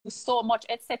so much,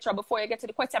 etc. before you get to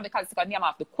the question, because it's going to name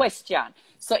off the question.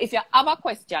 So if you have a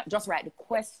question, just write the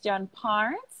question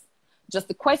part. Just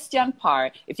the question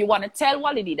part. If you want to tell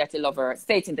Walidi that you love her,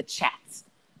 say it in the chat.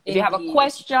 If you have a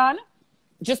question,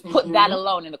 just put that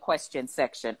alone in the question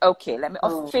section. Okay, let me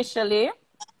officially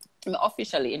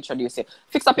introduce you.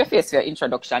 Fix up your face for your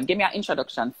introduction. Give me an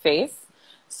introduction face.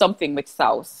 Something with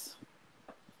sauce.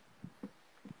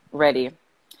 Ready?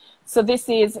 So this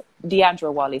is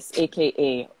Deandra Wallace,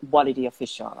 a.k.a. Wally the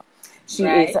Official. She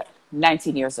is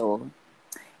 19 years old.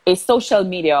 A social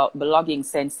media blogging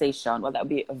sensation. Well, that would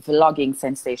be a vlogging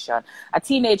sensation. A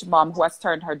teenage mom who has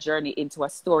turned her journey into a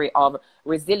story of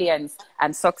resilience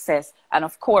and success. And,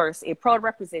 of course, a proud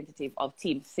representative of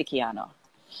Team Sikiana.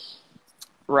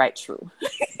 Right, true.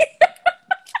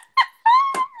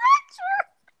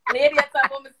 Lady,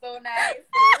 that woman is so nice.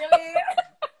 Really?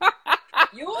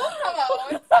 You come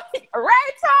out.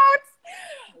 Right out.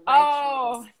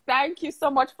 Oh, thank you so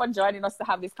much for joining us to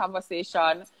have this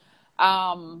conversation.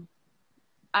 And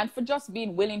for just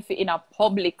being willing to, in a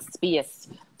public space,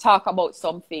 talk about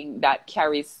something that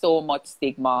carries so much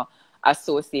stigma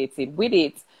associated with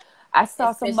it. I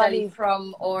saw somebody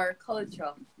from our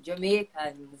culture,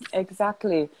 Jamaicans.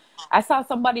 Exactly. I saw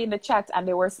somebody in the chat and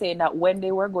they were saying that when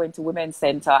they were going to Women's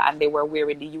Center and they were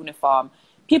wearing the uniform,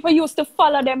 people used to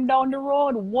follow them down the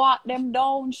road, walk them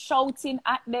down, shouting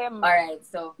at them. All right,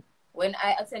 so when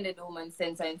I attended the Women's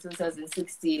Center in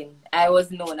 2016, I was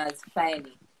known as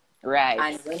Finey. Right.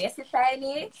 And when you see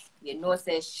Finey, you know,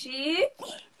 say she,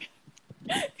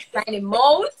 Finey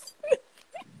mouth,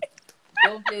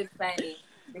 don't play with Finey.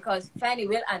 Because Fanny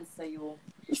will answer you.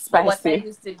 Spicy. What I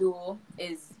used to do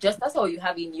is just as how you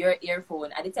have in your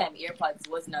earphone. At the time, AirPods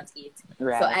was not it.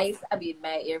 Right. So I used to have in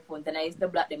my earphones and I used to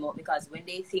block them out because when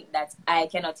they think that I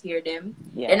cannot hear them,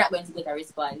 they're not going to get a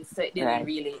response. So it didn't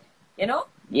really, you know?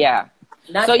 Yeah.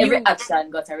 Not so every action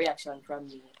got a reaction from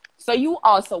me. So you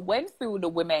also went through the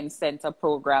Women's Center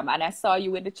program, and I saw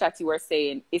you in the chat, you were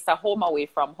saying it's a home away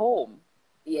from home.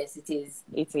 Yes, it is.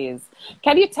 It is.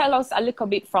 Can you tell us a little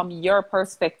bit from your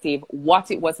perspective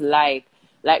what it was like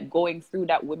going through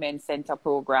that Women's Center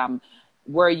program?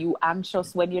 Were you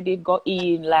anxious when you did go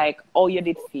in? Like, how you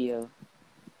did feel?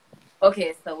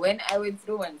 Okay, so when I went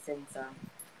through Women's Center,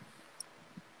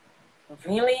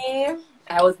 really,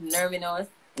 I was nervous.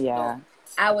 Yeah. So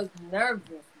I was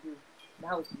nervous, dude.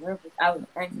 I was nervous. I was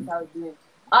anxious. I was doing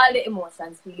all the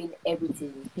emotions, feeling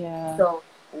everything. Yeah. So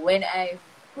when I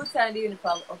put on the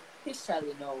uniform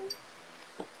officially now,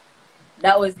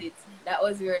 that was it. That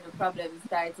was where the problem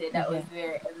started. That was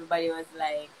where everybody was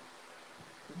like,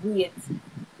 wait,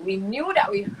 we knew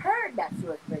that, we heard that she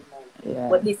was pregnant.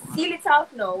 But they seal it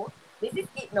out now. This is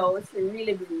it now. She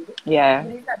really breed. Yeah.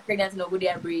 She's not pregnant now, Goody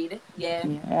breed.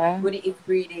 Yeah. Goody is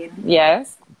breeding.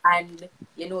 Yes. And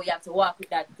you know you have to walk with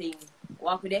that thing.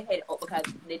 Walk with your head up, because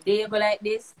the day you go like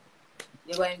this,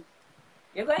 you're going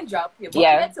to drop, you're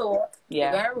going to toe,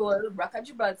 you're going to roll, Braca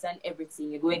Gibraltar and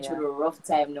everything. You're going through a rough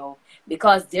time now,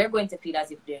 because they're going to feel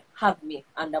as if they have me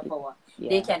under power.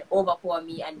 They can overpower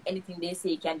me, and anything they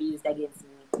say can be used against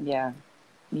me. Yeah.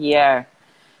 Yeah.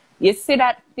 You see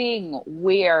that thing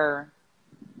where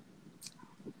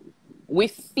we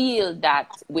feel that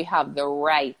we have the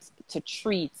right to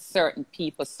treat certain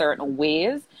people certain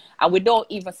ways, and we don't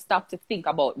even stop to think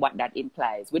about what that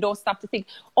implies. We don't stop to think,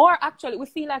 or actually we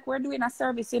feel like we're doing a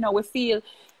service, you know. We feel,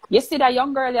 you see that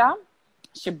young girl, yeah,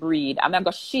 she breed, and I'm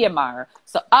going to shame her.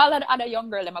 So all of the other young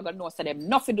girls, I'm going to know, so them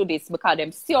nothing do this because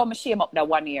them see how me shame up that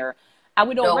 1 year, and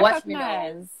we don't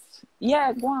recognize.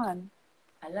 Yeah, go on.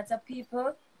 A lot of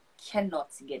people cannot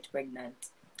get pregnant,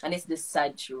 and it's the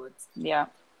sad truth. Yeah.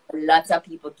 A lot of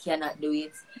people cannot do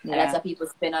it. A lot of people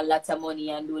spend a lot of money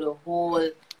and do the whole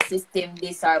system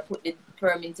this or put the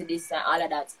perm into this and all of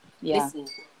that. Listen,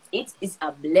 it is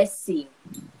a blessing,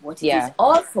 but it is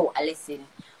also a lesson,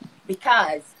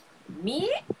 because me,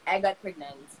 I got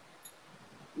pregnant.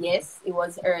 Yes, it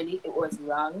was early, it was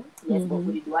wrong. Yes, but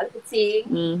we did do all the thing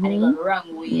and it got the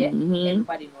wrong way.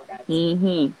 Everybody know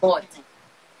that. But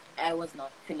I was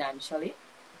not financially.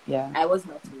 I was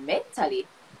not mentally.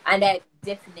 And I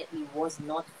definitely was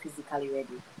not physically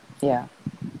ready. Yeah.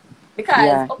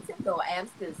 Because up till now, I am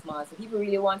still small. So people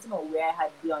really want to know where I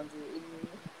had DeAndre in me.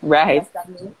 Right.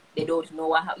 Me. They don't know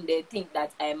what happened. They think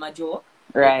that I am a joke.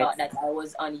 Right. They thought that I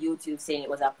was on YouTube saying it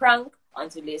was a prank,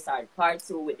 until they started part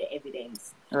 2 with the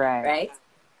evidence. Right. Right?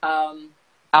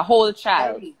 A whole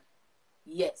child.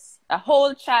 Yes. A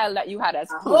whole child that you had as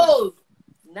a whole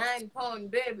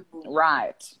 9-pound baby boom.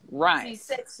 Right.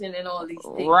 C-section and all these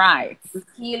things. Right. The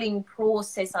healing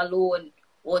process alone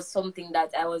was something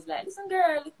that I was like, listen,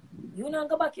 girl, you not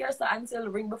go back here so until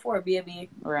ring before, baby.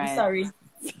 Right. I'm sorry.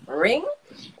 Ring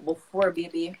before,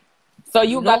 baby. So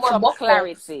you No got more some buffers.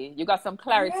 clarity. You got some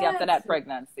clarity after that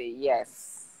pregnancy.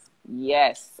 Yes.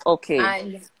 Yes. Okay.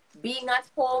 And being at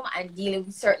home and dealing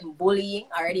with certain bullying,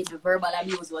 already the verbal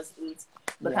abuse was it.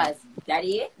 Because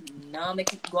daddy, now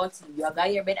make it go to you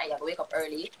got your bed and you have to wake up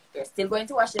early. You're still going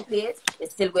to wash the plate. You're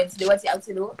still going to do what you have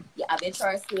to do. You have your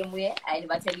chores same way. I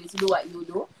never tell you to do what you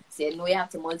do. Say no, you have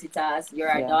to multitask. You're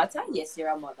a daughter. Yes, you're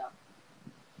a mother.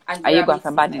 And you got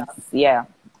to manage. Yeah.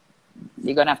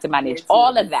 You're gonna have to manage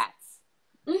all of that.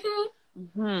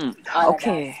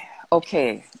 Okay.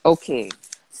 Okay. Okay.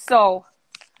 So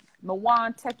I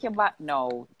want to take you back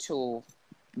now to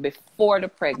before the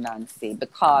pregnancy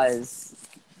because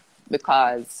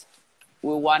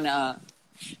we want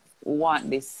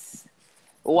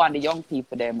the young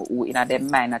people them who in their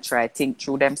mind try to think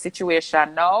through them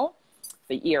situation now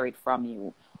to hear it from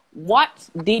you. What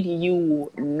did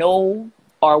you know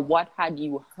or what had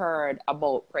you heard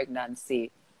about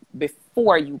pregnancy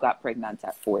before you got pregnant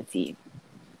at 14?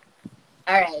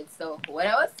 Alright, so when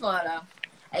I was smaller,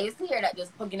 I used to hear that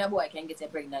just hugging a boy can get you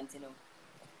pregnant, you know.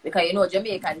 Because, you know,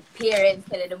 Jamaican parents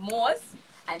tell you the most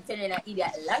and tell you that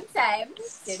idiot a long time,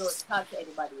 they don't talk to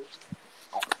anybody.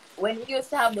 When we used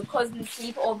to have the cousins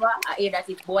sleep over, I hear that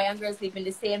if boy and girl sleep in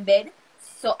the same bed,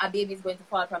 so a baby is going to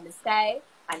fall from the sky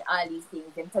and all these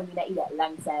things. Them tell me that idiot a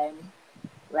long time.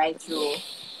 Right through.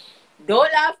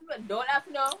 Don't laugh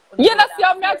now. You know, see,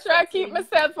 I'm not trying to keep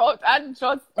myself out and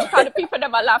just because the people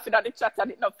them are laughing at the chat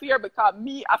and it no fear because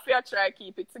me, I fear try to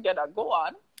keep it together. Go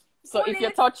on. So if you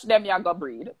touch them, you're going to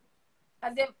breed.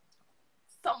 As if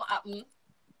something happen.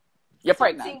 You're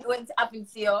pregnant. Something going to happen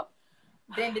to you.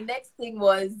 Then the next thing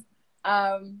was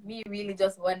me really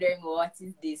just wondering what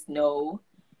is this now?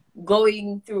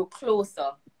 Going through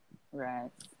closer.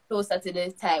 Right. Closer to the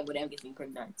time when I'm getting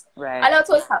pregnant. Right. A lot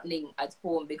was happening at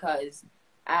home because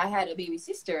I had a baby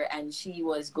sister and she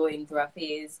was going through a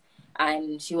phase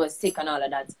and she was sick and all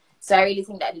of that. So I really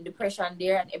think that the depression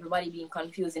there and everybody being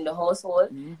confused in the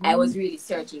household, I was really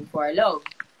searching for love.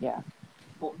 Yeah.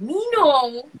 But me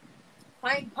know,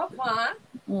 find Papa,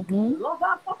 love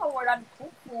Papa more than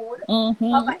cook food.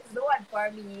 Papa is the one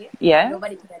for me. Yeah.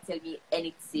 Nobody can tell me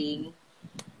anything.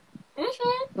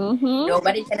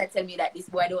 Nobody cannot tell me that this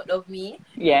boy don't love me.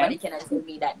 Yeah. Nobody cannot tell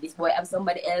me that this boy have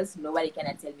somebody else. Nobody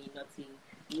cannot tell me nothing.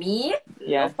 Me,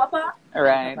 love Papa.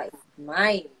 Right. Papa is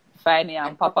mine. Finally,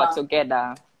 and Papa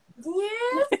together.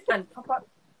 Yes. And Papa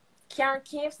can't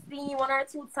KFC 1 or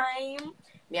 2 times.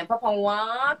 Me and Papa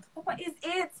walk. Papa is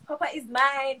it. Papa is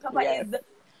mine. Papa is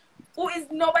who is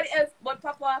nobody else but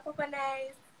Papa. Papa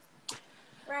nice.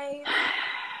 Right.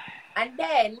 And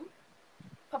then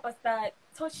Papa start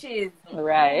touches.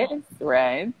 Right.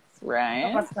 Papa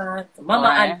start Mama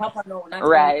and Papa no, not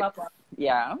Papa.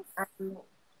 Yeah. And,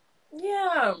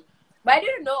 yeah. But I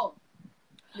didn't know.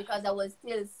 Because I was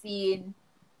still seeing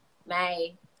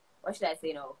my what should I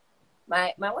say now?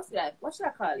 My what should I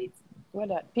call it? What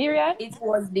that period? It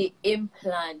was the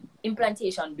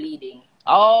implantation bleeding.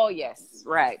 Oh yes.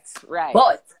 Right.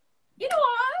 But you know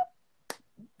what?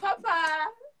 Papa,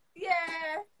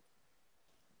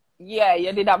 yeah,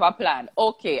 you did have a plan.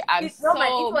 Okay, I'm so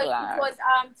glad. It was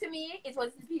to me it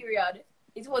was the period.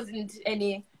 It wasn't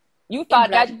any. You thought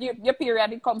that your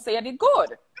period did come, so you did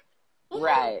good.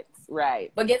 Right.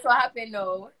 But guess what happened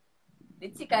now? The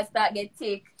tickers start get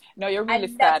thick. No, you really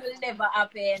and start. That will never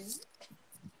happen.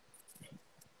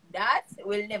 That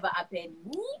will never happen.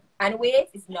 And wait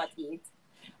is not it.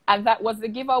 And that was the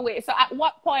giveaway. So at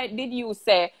what point did you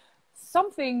say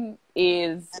something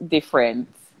is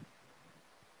different?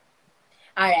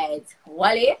 All right.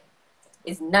 Wally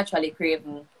is naturally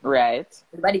craving. Right.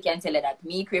 Everybody can tell her that.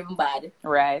 Me craving bad.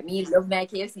 Right. Me love my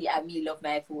KFC and me love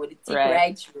my food. Tick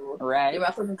right through. Right. They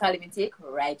were couldn't call me tick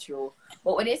right through.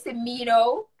 But when they say me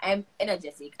now, I'm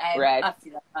energetic. I'm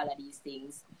active at all of these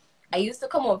things. I used to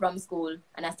come home from school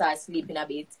and I started sleeping a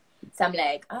bit. So I'm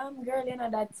like, girl, you're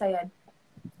not that tired.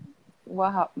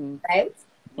 What happened? Right?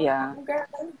 Yeah. Girl.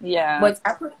 Yeah. But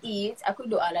I could eat. I could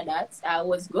do all of that. I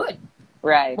was good.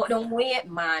 Right. But don't wait,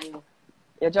 man.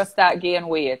 You just start gaining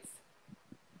weight.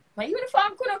 My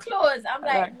uniform couldn't close. I'm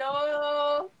like,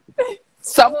 no.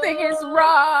 Something is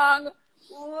wrong.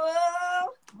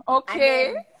 Whoa.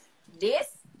 Okay. This?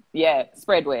 Yeah,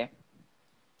 spread way.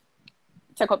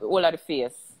 Check up all of the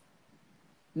face.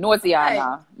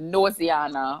 Nosiana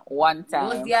one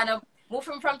time. Nosiana,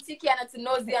 moving from Tikiana to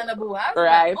Nosiana Boo.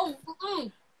 Right.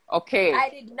 Okay. I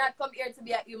did not come here to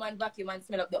be a human vacuum and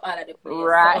smell up the all of the place.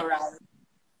 Right.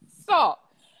 So,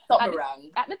 Something wrong.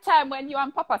 At the time when you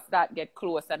and Papa start get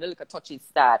close and the little touches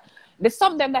start, there's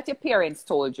something that your parents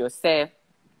told you, say,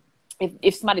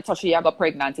 if somebody touch you, you got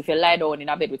pregnant. If you lie down in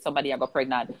a bed with somebody, you got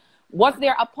pregnant. Was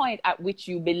there a point at which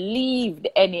you believed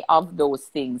any of those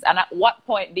things? And at what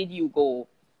point did you go,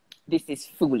 this is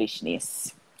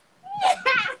foolishness?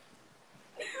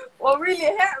 What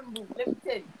really happened, let me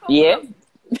tell you. Yeah.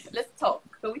 Let's talk.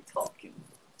 So we talking.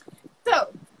 So,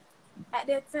 at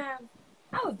that time,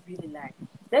 I was really like,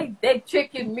 they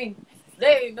tricking me.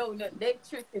 They ain't know nothing. They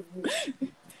tricking me.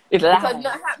 Because nothing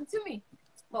happened to me.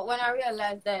 But when I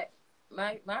realized that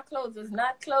my clothes was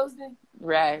not closing,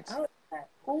 right. I was like,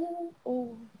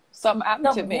 ooh. Something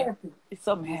happened to me. Happened.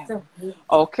 Something happened.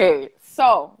 Okay,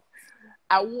 so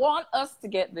I want us to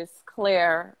get this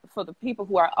clear for the people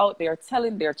who are out there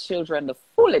telling their children the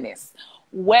foolishness.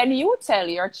 When you tell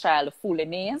your child the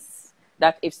foolishness,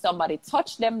 that if somebody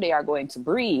touch them, they are going to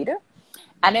breed,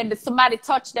 and then somebody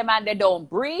touch them and they don't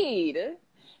breed,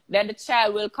 then the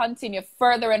child will continue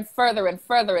further and further and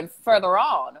further and further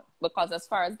on, because as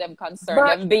far as them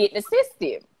concerned, them beat the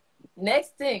system.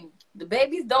 Next thing, the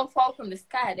babies don't fall from the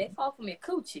sky. They fall from your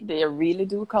coochie. They really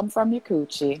do come from your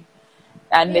coochie.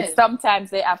 And sometimes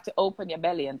they have to open your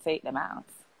belly and take them out.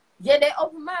 Yeah, they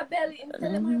open my belly and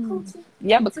tell them my coochie.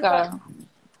 Yeah, because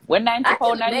when 90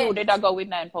 pound of you, did I go with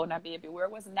 9 pound of baby? Where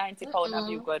was 90 pound of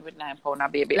you going with 9 pound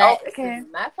of baby? Like, okay.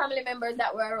 My family members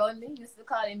that were around me used to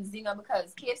call him Zinger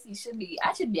because KFC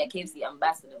I should be a KFC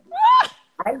ambassador.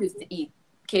 I used to eat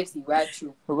KFC right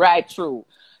through. Right through.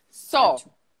 So,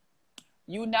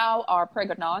 you now are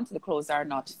pregnant. The clothes are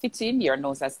not fitting. Your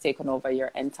nose has taken over your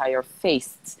entire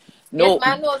face. No. Yes,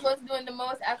 my nose was doing the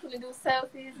most. I couldn't do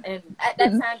selfies, and at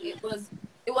that time it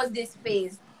was this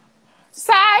phase.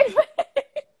 Side.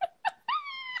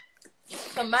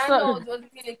 So my nose was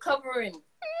really covering.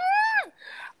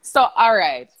 So all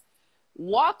right,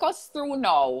 walk us through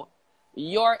now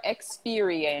your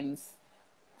experience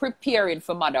preparing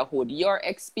for motherhood. Your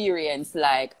experience,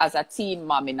 like as a teen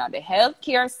mom in the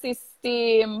healthcare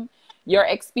system. Your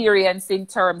experience in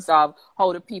terms of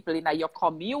how the people in your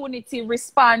community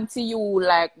respond to you.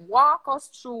 Like, walk us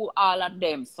through all of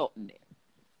them, something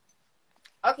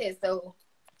there. Okay, so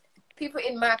people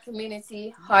in my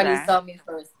community hardly saw me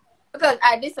first. Because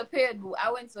I disappeared,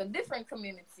 I went to a different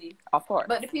community. Of course.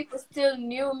 But the people still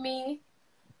knew me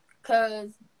because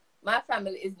my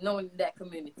family is known in that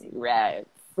community. Right.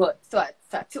 But so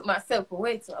I took myself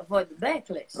away to avoid the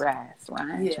backlash. Right.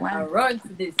 Yeah, I run to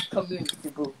this community,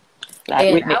 boo.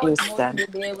 Like and I was mostly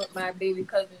there with my baby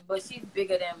cousin, but she's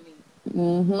bigger than me.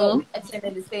 But we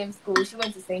attended the same school. She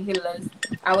went to St. Hilary's.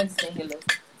 I went to St. Hilary's.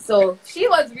 So she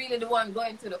was really the one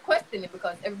going to the questioning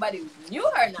because everybody knew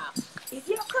her now. Is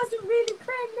your cousin really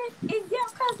pregnant? Is your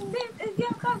cousin this? Is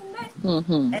your cousin that?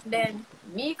 And then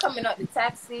me coming up the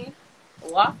taxi,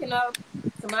 walking up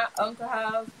to my uncle's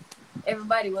house,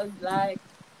 everybody was like,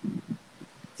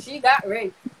 she got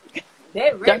raped.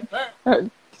 They raped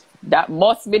her. That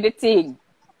must be the thing.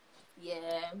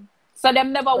 Yeah. So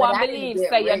them never want to believe,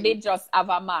 say you did just have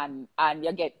a man and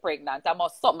you get pregnant. That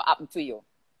must something happen to you.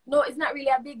 No, it's not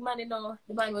really a big man, you know.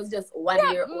 The man was just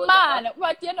 1 year old. Man,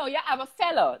 but you know, you have a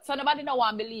fellow. So nobody don't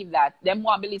want to believe that. Them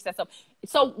want to believe that.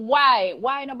 So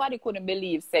why nobody couldn't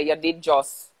believe, say you did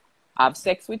just have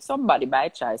sex with somebody by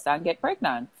choice and get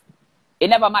pregnant? It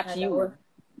never matched you.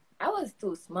 I was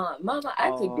too smart. Mama, I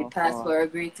could be passed for a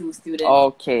grade 2 student.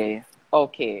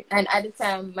 Okay. And at the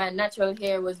time, my natural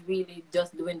hair was really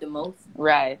just doing the most.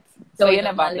 Right. So you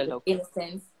never had the look.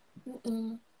 Innocence.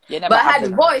 But I had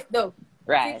the voice, though.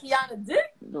 Right.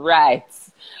 Dick. Right.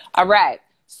 All right.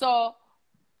 So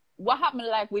what happened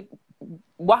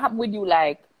with you,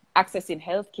 like, accessing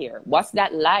healthcare? What's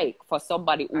that like for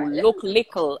somebody who look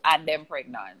little and then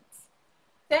pregnant?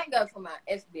 Thank God for my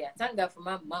SBI. Thank God for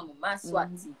my mama, my SWAT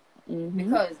team.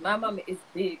 Because my mama is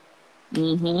big.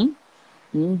 You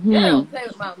don't play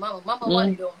with my mama. Mama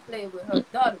Wally don't play with her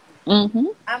daughter.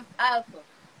 I'm alpha.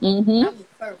 I'm the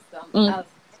first, so I'm alpha.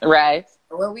 Right.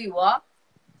 When we walk,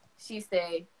 she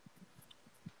say,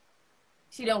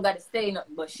 she don't got to say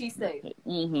nothing, but she say.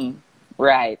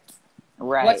 Right.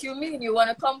 What you mean? You want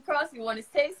to come across? You want to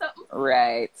say something?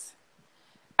 Right.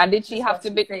 And did she have to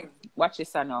be... Watch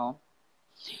this now.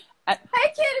 Hey,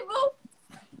 kitty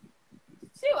boo.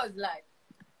 She was like...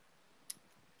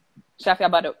 She have to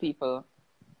about people.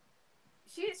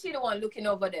 She the one looking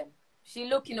over them. She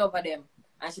looking over them.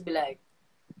 And she be like...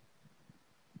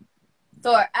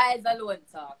 So her eyes alone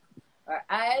talk. Her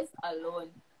eyes alone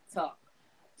talk.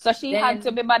 So she had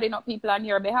to be badding up people on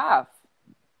your behalf.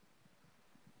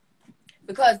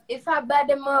 Because if I bad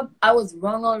them up, I was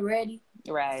wrong already.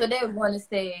 Right. So they would want to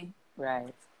say...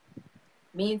 Right.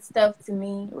 Mean stuff to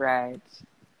me. Right.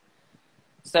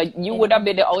 So you would have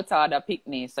been the outsider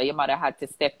picnic, so your mother had to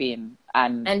step in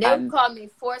and they would call me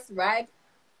forced ripe.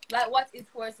 Like, what is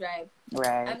forced ripe?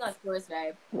 Right. I'm not forced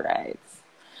ripe. Right.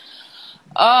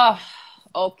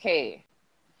 Okay.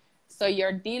 So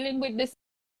you're dealing with this.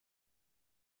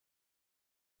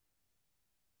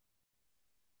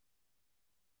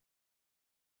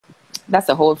 That's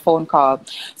a whole phone call.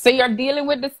 So you're dealing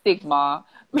with the stigma.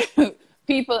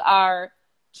 People are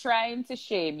trying to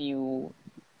shame you.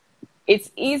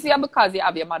 It's easier because you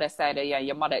have your mother's side. Yeah,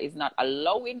 your mother is not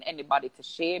allowing anybody to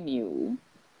shame you.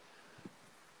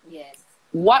 Yes.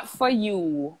 What for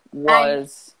you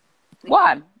was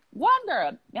one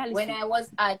girl? Yeah, when I was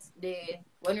at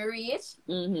when we reached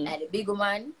at the big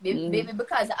woman, maybe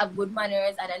because I have good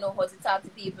manners and I know how to talk to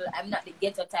people, I'm not the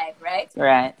ghetto type, right?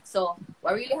 Right. So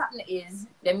what really happened is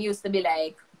them used to be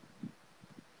like,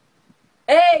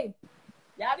 hey,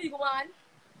 y'all big woman,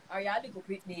 or y'all little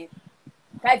pitney.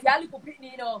 If y'all little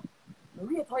pitney, you know,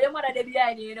 wait for your mother they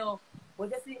behind you, you know.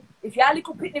 But you see, if y'all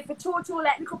little pitney for choo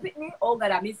like little pitney, oh God,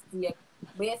 I mistake.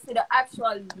 But you see the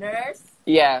actual nurse.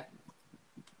 Yeah.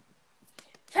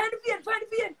 Find the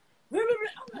pain.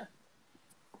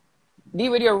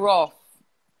 Deal with your rough.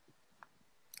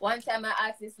 One time I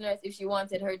asked this nurse if she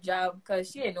wanted her job because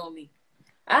she didn't know me.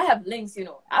 I have links, you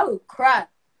know. I would cry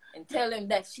and tell them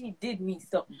that she did me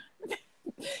something.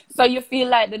 So you feel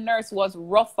like the nurse was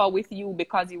rougher with you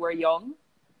because you were young?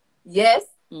 Yes.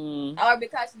 Or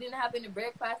because she didn't have any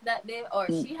breakfast that day, or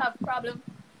she have problem.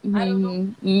 I don't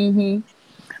know.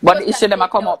 But it should have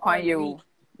come up on you.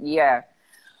 Yeah.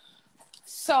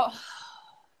 So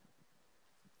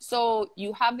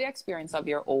you have the experience of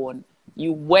your own.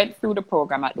 You went through the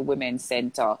program at the Women's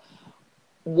Center.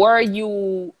 Were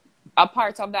you a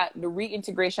part of that, the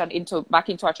reintegration back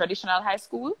into a traditional high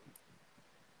school?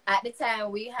 At the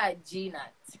time, we had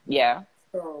GNAT. Yeah.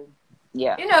 So,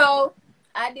 yeah. You know,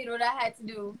 I did what I had to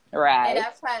do. Right. And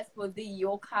I passed for the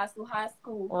York Castle High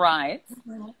School. Right.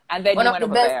 And then one you of went the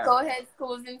over best there. co-head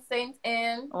schools in St.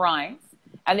 Anne. Right.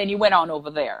 And then you went on over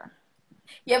there.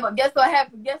 Yeah, but guess what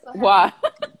happened? What?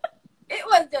 It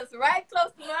was just right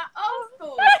close to my old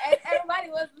school. And everybody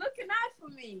was looking out for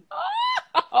me.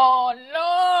 Oh,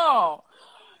 no.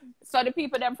 So the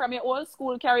people them from your old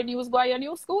school carried you go to your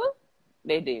new school?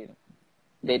 They did.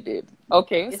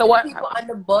 Okay. So what? People on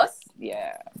the bus.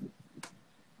 Yeah.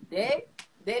 They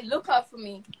look out for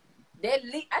me.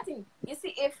 I think, you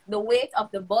see, if the weight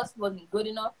of the bus wasn't good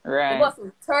enough, right, the bus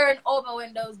would turn over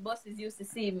when those buses used to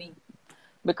see me.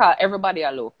 Because everybody a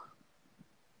look.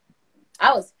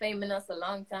 I was famous a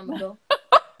long time ago.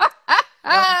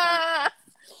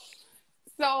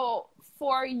 So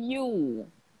for you,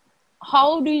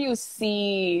 how do you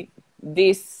see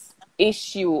this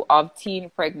issue of teen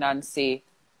pregnancy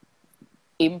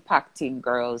impacting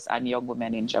girls and young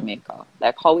women in Jamaica?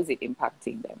 Like, how is it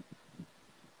impacting them?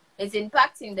 It's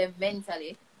impacting them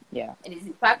mentally. Yeah. And it's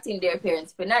impacting their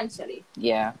parents financially.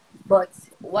 Yeah. But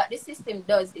what the system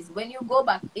does is when you go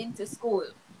back into school,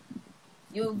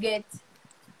 you get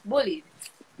bullied.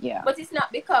 Yeah. But it's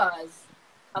not because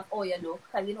of how you look.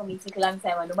 Because you know me take a long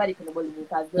time and nobody can bully me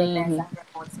because girls nice and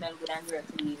girls smell good and girls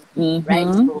clean.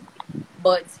 Right? So,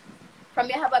 but from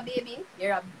you have a baby,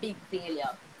 you're a big failure.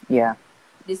 Yeah.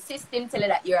 The system tell you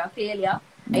that you're a failure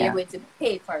and you're going to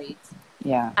pay for it.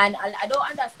 Yeah. And I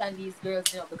don't understand these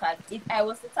girls, you know, because if I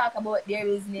was to talk about their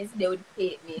business, they would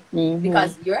hate me.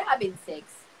 Because you're having sex.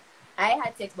 I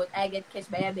had sex, but I get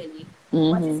catched by a belly.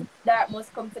 What is that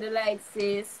must come to the light,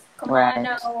 sis? Come on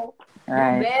now.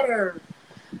 Right. Do better.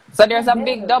 So there's a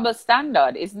big double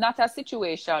standard. It's not a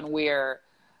situation where,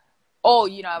 oh,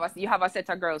 you know, you have a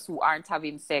set of girls who aren't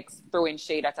having sex, throwing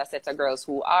shade at a set of girls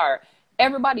who are.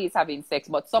 Everybody is having sex,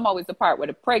 but somehow it's the part where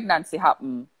the pregnancy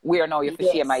happen, where now you have to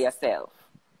shame yourself.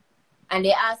 And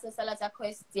they ask us a lot of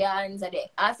questions, and they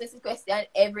ask us a question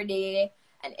every day,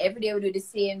 and every day we do the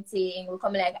same thing. We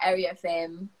come like Area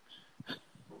FM.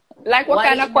 Like what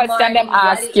kind of question them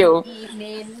ask you?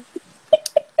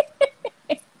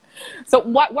 So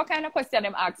what kind of question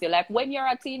them ask you? Like when you're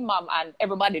a teen mom and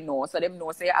everybody knows, so them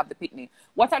know, say you have the picnic.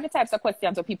 What are the types of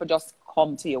questions that people just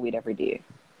come to you with every day?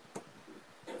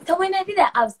 So when I did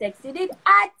that have sex, you did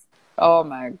at. Oh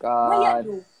my God. What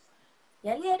you do?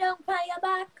 You lay down on your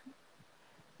back.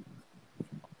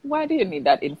 Why do you need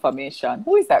that information?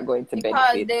 Who is that going to benefit?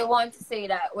 Because they want to say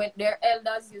that when their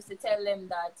elders used to tell them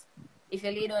that if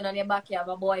you lay down on your back, you have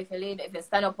a boy. If you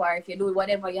stand up or if you do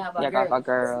whatever, you have a girl. Have a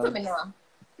girl. Listen to me now.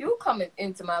 You coming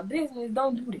into my business,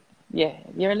 don't do that. Yeah,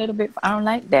 you're a little bit, I don't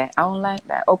like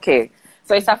that. Okay.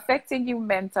 So it's affecting you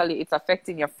mentally. It's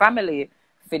affecting your family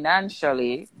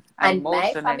financially. And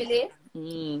emotionally. my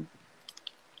family,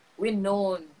 we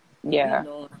known Yeah. You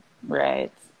know.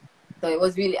 Right. So it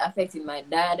was really affecting my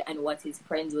dad and what his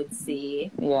friends would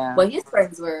say. Yeah. But his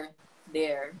friends were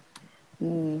there.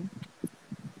 Mm.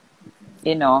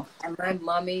 Enough. And my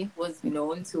mommy was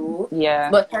known too. Yeah.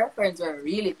 But her friends were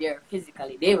really there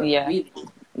physically. They were Yeah. really there.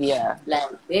 Yeah.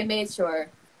 Like, they made sure,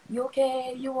 you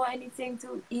okay? You want anything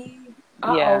to eat?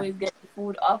 I Yeah. always get the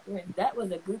food offerings. That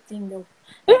was a good thing, though.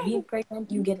 Like, being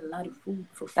pregnant, you get a lot of food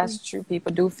for free. That's true.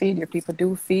 People do feed you. People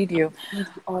do feed you.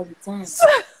 All the time.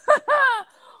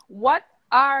 What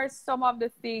are some of the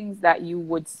things that you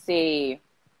would say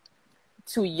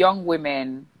to young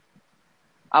women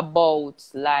about,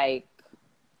 like,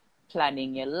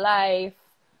 planning your life,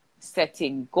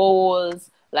 setting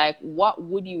goals? Like, what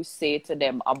would you say to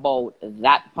them about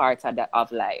that part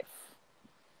of life?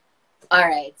 All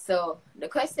right. So the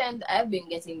question I've been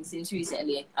getting since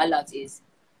recently a lot is,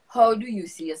 how do you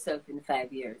see yourself in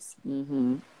 5 years?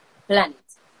 Mm-hmm. Plan it.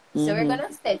 So Mm-hmm. we're going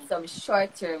to set some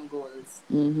short-term goals.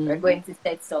 Mm-hmm. We're going to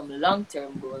set some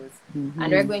long-term goals. Mm-hmm.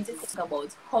 And we're going to think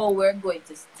about how we're going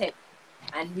to step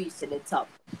and reach to the top.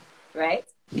 Right?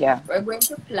 Yeah. We're going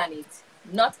to plan it,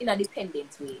 not in a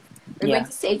dependent way. We're Yeah. going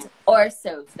to say to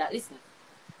ourselves that, listen,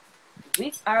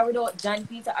 with or without John,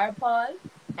 Peter, or Paul,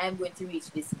 I'm going to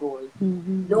reach this goal.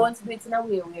 Mm-hmm. Don't do it in a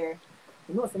way where,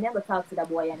 you know, so never talk to the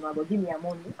boy and go give me a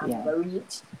money and Yeah. go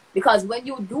reach. Because when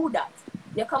you do that,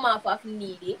 you come off as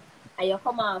needy and you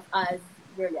come off as,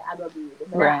 girl, you're going to be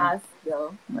the Right. ask,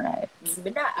 girl. Right.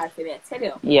 But not ask me, I tell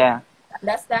you. Yeah.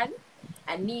 Understand?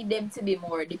 I need them to be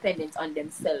more dependent on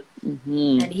themselves.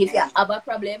 Mm-hmm. And if you have a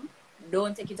problem,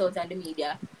 don't take it out on the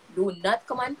media. Do not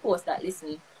come and post that,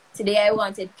 listen, today I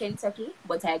wanted Kentucky,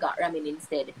 but I got ramen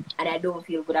instead. And I don't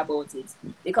feel good about it.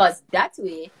 Because that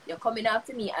way, you're coming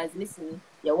after me as, listen,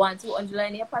 you want 200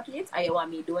 in your pocket or you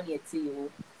want me to donate to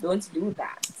you. Don't do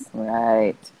that.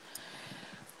 Right.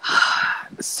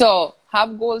 So,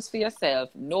 have goals for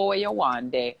yourself. Know where you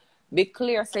want there. Be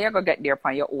clear so you're going to get there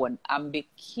on your own. And be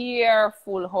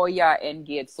careful how you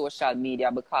engage social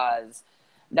media, because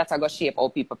that's going to shape how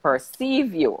people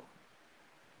perceive you.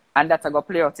 And that's going to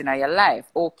play out in your life.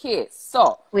 Okay,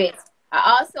 so. Wait,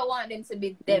 I also want them to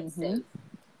be themselves.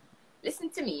 Listen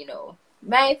to me, you know.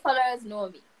 My followers know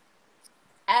me.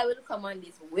 I will come on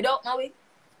this without my wig,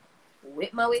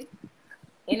 with my wig,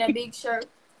 in a big shirt,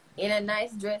 in a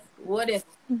nice dress, whatever.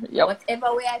 Yep.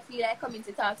 Whatever way I feel like coming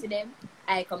to talk to them,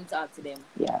 I come talk to them.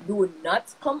 Yeah. Do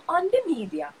not come on the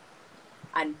media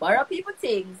and borrow people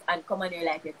things and come on here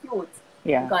like you're cute.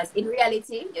 Yeah. Because in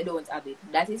reality, you don't have it.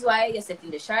 That is why you're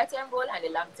setting the short-term goal and the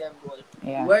long-term goal.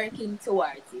 Yeah. Working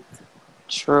towards it.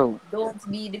 True.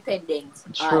 Don't be dependent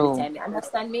all True. the time. You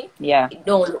understand me? Yeah. It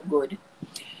don't look good.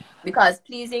 Because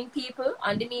pleasing people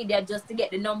on the media just to get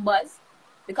the numbers,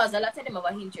 because a lot of them have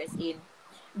an interest in,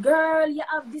 girl, you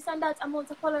have this and that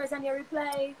amount of followers and you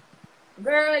reply,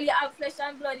 girl, you have flesh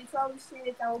and blood, it's how we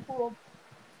straight and we poop.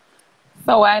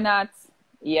 So why not?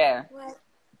 Yeah. What?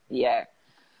 Yeah.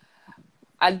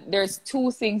 And there's two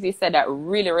things you said that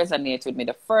really resonate with me.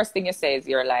 The first thing you say is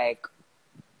you're like,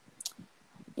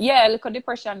 yeah, look at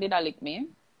depression did I lick me,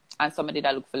 and somebody did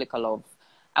I look for lick love.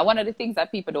 And one of the things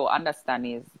that people don't understand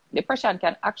is depression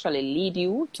can actually lead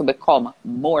you to become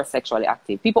more sexually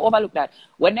active. People overlook that.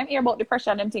 When they hear about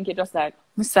depression, they think you're just like,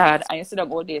 I'm sad, and you sit down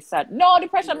all day sad. No,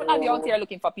 depression will have you out here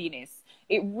looking for penis.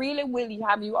 It really will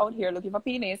have you out here looking for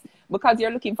penis because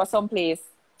you're looking for some place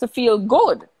to feel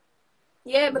good.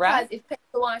 Yeah, because right? if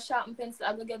pencil want sharpen pencil,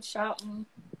 I'm going to get sharpened.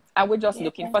 And we're just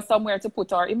looking for somewhere to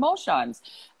put our emotions.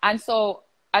 And so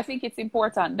I think it's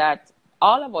important that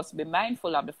all of us be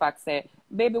mindful of the fact, say,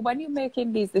 baby, when you're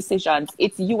making these decisions,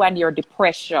 it's you and your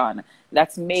depression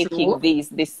that's making these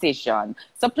decisions.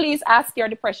 So please ask your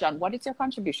depression, what is your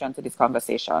contribution to this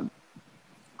conversation?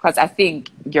 Because I think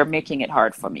you're making it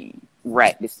hard for me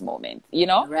right this moment, you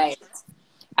know? Right.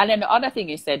 And then the other thing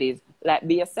you said is, like,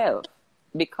 be yourself.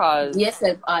 Because... Be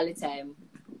yourself all the time.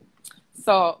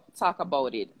 So, talk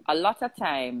about it. A lot of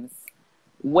times,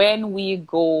 when we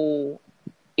go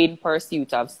in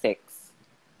pursuit of sex,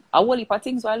 a whole heap of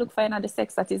things we look for in the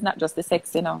sex that is not just the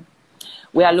sex, you know.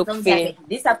 We are looking for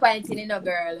disappointing in a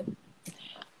girl.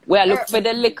 We are looking for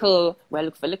the little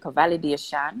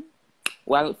validation.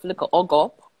 We are looking for little hug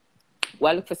up. We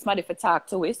are looking for somebody to talk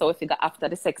to it. So if we go after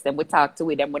the sex, then we talk to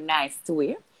it, then we're nice to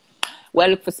it. We are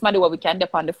looking for somebody where we can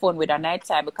dip on the phone with at night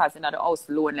time because in the house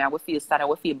lonely and we feel sad and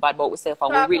we feel bad about ourselves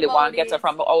and we really want to get her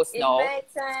from the house now. In night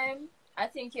time, I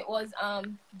think it was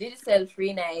digital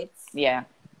free nights. Yeah.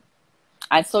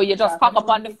 And so you just pop up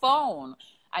on the phone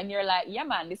and you're like, yeah,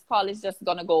 man, this call is just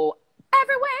going to go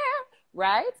everywhere,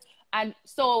 right? And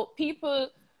so people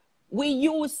we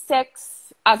use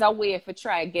sex as a way for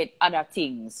try to get other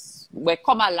things. We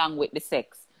come along with the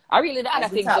sex. Are really the other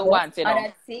things you want, you know?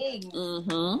 Other things.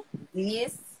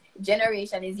 This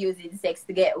generation is using sex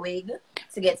to get wig,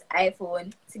 to get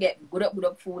iPhone, to get good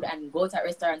up food, and go to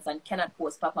restaurants and cannot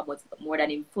post papa but more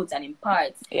than in foot and in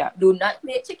parts. Yeah. Do not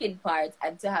play chicken parts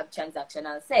and to have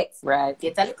transactional sex. Right.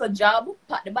 Get a little job,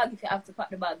 pack the bag if you have to pack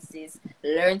the bag, sis.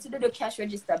 Learn to do the cash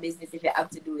register business if you have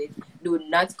to do it. Do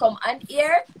not come on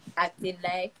here acting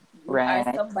like you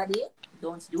are somebody.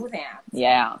 Don't do that.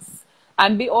 Yes.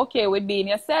 And be okay with being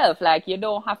yourself. Like, you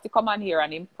don't have to come on here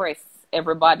and impress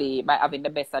everybody by having the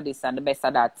best of this and the best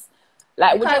of that.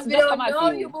 Like, because we don't know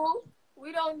you, boo.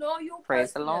 We don't know you.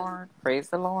 Praise the Lord. Praise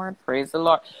the Lord. Praise the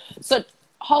Lord. So,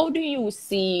 how do you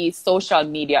see social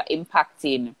media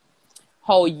impacting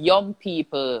how young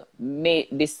people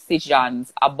make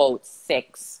decisions about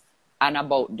sex and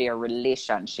about their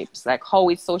relationships? Like, how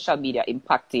is social media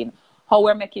impacting how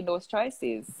we're making those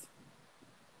choices?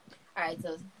 All right,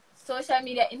 so social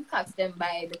media impacts them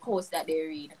by the quotes that they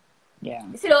read. Yeah.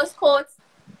 You see those quotes?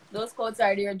 Those quotes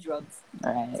are their drugs.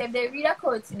 Right. So if they read a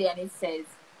quote today and it says,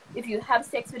 if you have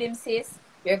sex with him, sis,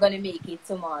 you're going to make it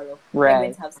tomorrow. Right. You're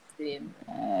going to have sex with him.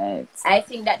 Right. I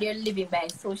think that they're living by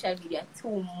social media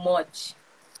too much.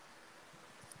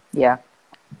 Yeah.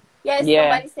 Yes,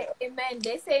 somebody say amen.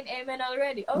 They're saying amen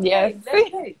already. Okay, yes.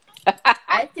 Okay.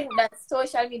 I think that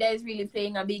social media is really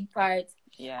playing a big part.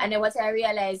 Yeah. And then what I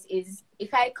realize is,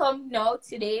 if I come now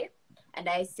today and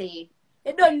I say,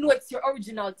 you don't know it's your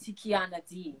original Tikiana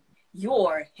D,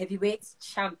 your heavyweight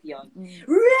champion.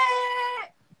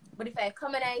 But if I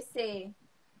come and I say,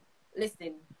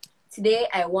 listen, today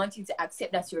I want you to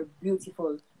accept that you're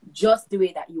beautiful just the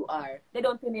way that you are, they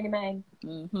don't pay me any mind.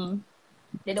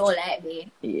 They don't like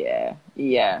me. Yeah.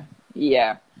 Yeah.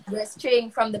 Yeah. They're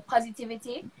straying from the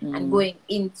positivity and going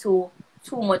into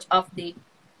too much of the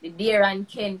Dear and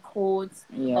Ken quotes,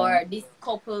 or this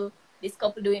couple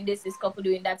doing this couple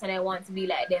doing that, and I want to be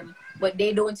like them. But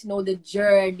they don't know the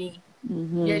journey.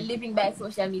 They're living by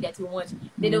social media too much.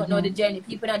 They don't know the journey.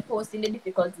 People not posting the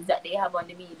difficulties that they have on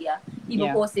the media.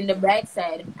 People posting the bright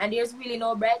side. And there's really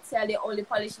no bright side. They're only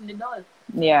polishing the doll.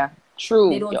 Yeah, true.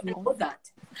 They don't know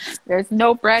that. There's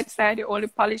no bright side. They're only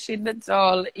polishing the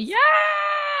doll.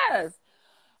 Yes!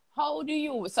 How do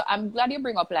you, so I'm glad you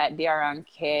bring up like Dear and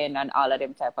Ken and all of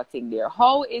them type of thing there.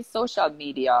 How is social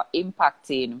media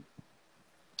impacting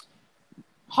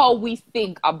how we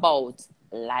think about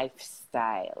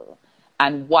lifestyle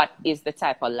and what is the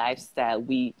type of lifestyle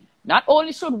we not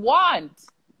only should want,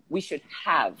 we should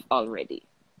have already?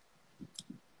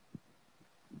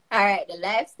 All right, the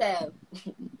lifestyle.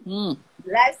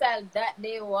 Lifestyle that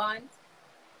they want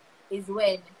is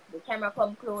when the camera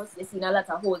come close, they see a lot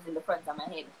of holes in the front of my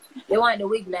head. They want the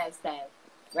wig lifestyle,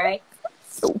 right?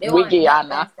 They want that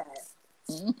lifestyle.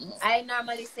 I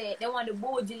normally say they want the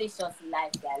bougelicious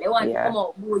lifestyle. They want to come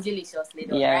out bougeliciously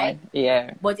done, right?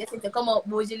 Yeah. But if to come out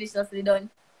bougeliciously done,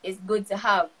 it's good to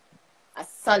have a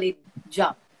solid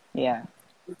job. Yeah.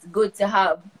 It's good to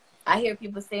have. I hear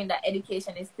people saying that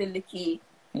education is still the key.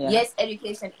 Yeah. Yes,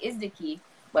 education is the key.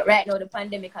 But right now, the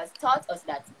pandemic has taught us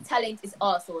that talent is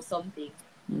also something.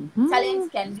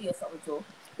 Talent can be a something too.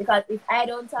 Because if I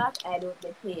don't talk, I don't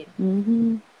get paid.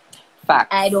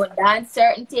 Fact. I don't dance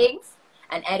certain things,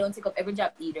 and I don't take up every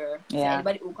job either. So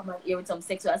anybody who come out here with some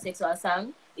sexual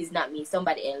song is not me,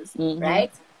 somebody else,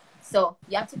 right? So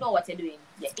you have to know what you're doing.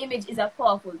 Your image is a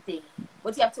powerful thing,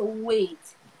 but you have to wait.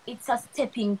 It's a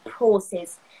stepping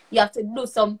process. You have to do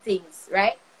some things,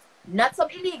 right? Not some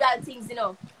illegal things, you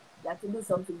know. You have to do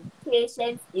something.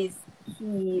 Patience is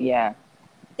key. Yeah.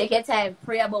 Take your time,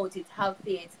 pray about it, have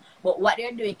faith. But what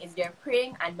they're doing is they're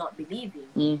praying and not believing.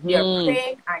 They're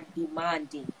praying and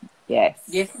demanding. Yes.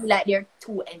 They feel like they're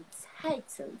too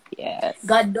entitled. Yes.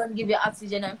 God don't give you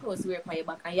oxygen and clothes to wear on your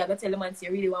back. And you have to tell the man,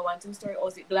 you really want one 2-story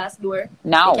house with glass door?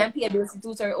 Now. You can't pay a bill with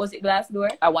 2-story house with glass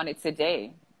door. I want it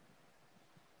today.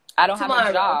 I don't have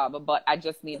a job, but I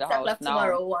just need a house now.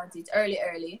 Tomorrow, want it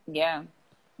early. Yeah.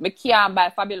 I can't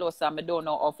buy Fabulosa. I don't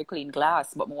know how to clean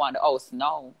glass, but I want the house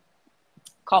now.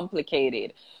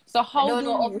 Complicated. So how I don't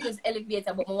know how to use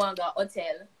elevator, but I want to go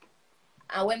hotel.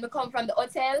 And when we come from the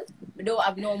hotel, we don't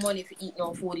have no money to eat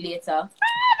no food later.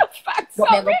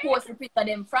 But I go post the picture of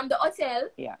them from the hotel.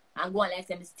 Yeah. And go and like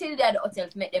them still there at the hotel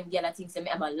to make them get a things to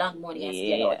make them a long money and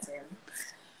stay at the hotel.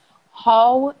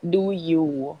 How do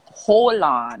you hold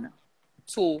on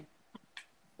to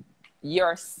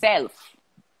yourself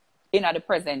in the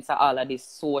presence of all of this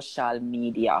social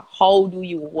media? How do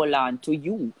you hold on to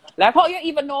you? Like, how you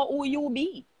even know who you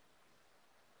be?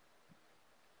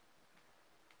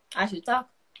 I should talk.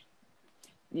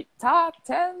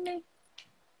 Tell me.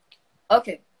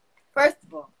 Okay. First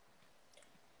of all,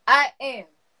 I am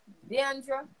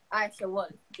Deandra Aisha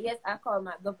Wallace. Yes, I call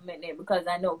my government name because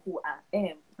I know who I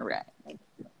am. Right.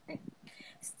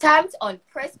 Stamped on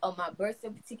press on my birth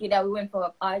certificate that we went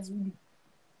for RGB.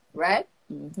 Right?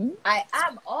 I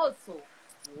am also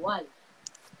Wally.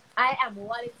 I am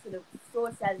Wally to the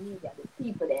social media, the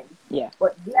people then. Yeah.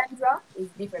 But Deandra is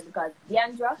different because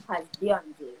Deandra has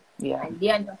DeAndre. Yeah. And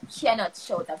Deandra cannot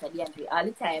shout after DeAndre all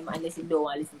the time unless you don't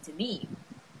want to listen to me.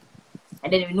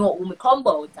 And then we know who me come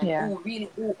out and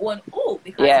who on who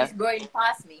because he's growing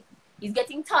past me. He's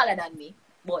getting taller than me.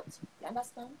 But you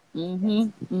understand?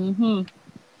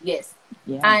 Yes.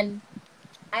 Yeah. And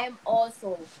I am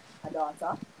also a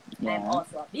daughter. Yeah. I am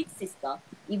also a big sister.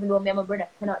 Even though me and my brother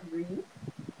cannot breathe,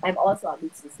 I'm also a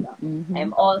big sister.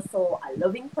 I'm also a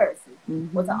loving person.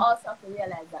 But I also have to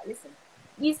realize that, listen,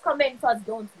 these commenters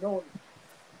don't know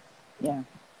me. Yeah.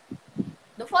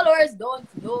 The followers don't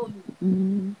know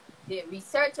me. They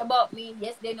research about me.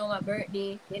 Yes, they know my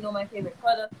birthday. They know my favorite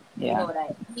color. They know that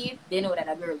I eat. They know that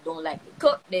a girl don't like to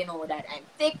cook. They know that I'm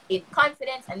thick in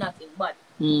confidence and not in body.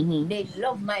 They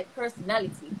love my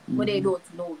personality, but they don't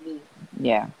know me.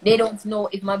 Yeah. They don't know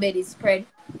if my bed is spread.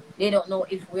 They don't know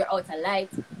if we're out of light.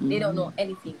 They don't know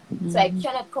anything. So I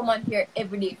cannot come on here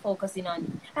every day focusing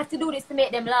on, I have to do this to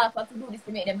make them laugh. I have to do this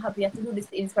to make them happy. I have to do this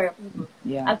to inspire people.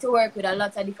 Yeah. I have to work with a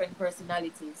lot of different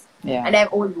personalities. Yeah. And I'm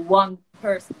only one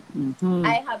person.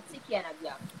 I have Tiki and a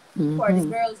gang. For the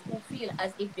girls who feel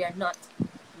as if they're not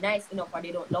nice enough or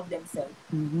they don't love themselves.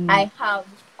 I have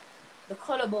the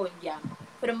collarbone gang.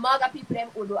 For the MAGA people them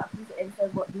who don't appreciate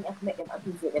themselves, but we have to make them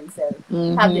appreciate themselves.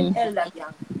 Have the elder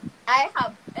gang. I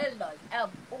have elders, I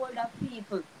have older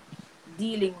people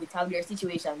dealing with how their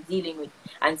situations dealing with.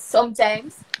 And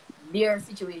sometimes their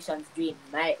situations drain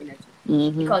my energy.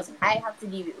 Because I have to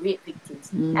deal with rape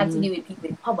victims. I have to deal with people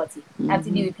in poverty. I have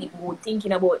to deal with people who are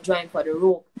thinking about joining for the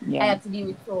rope. I have to deal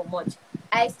with so much.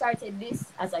 I started this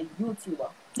as a YouTuber.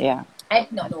 Yeah. I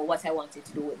did not know what I wanted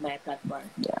to do with my platform.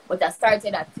 Yeah. But I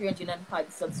started at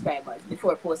 300 subscribers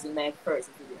before posting my first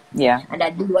video. Yeah. And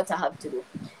I did what I have to do.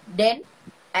 Then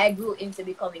I grew into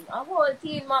becoming a whole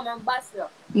teen mom ambassador.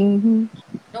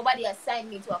 Nobody has signed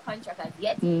me to a contract as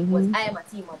yet, but I am a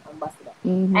teen mom ambassador.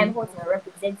 I'm hosting and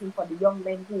representing for the young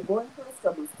men who are going through the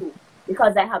struggles too.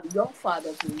 Because I have young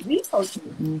fathers who reach out to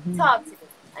me, talk to me,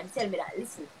 and tell me that,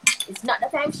 listen, it's not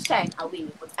that I'm shying away,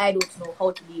 but I don't know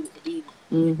how to deal with the baby.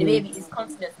 The baby is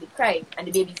continuously crying, and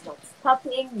the baby is not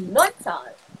stopping, not at all.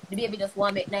 The baby just want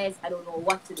to make nice, I don't know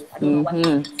what to do. I don't know what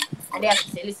to do. And they have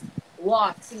to say, listen,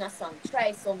 walk, sing a song,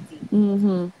 try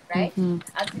something. Right?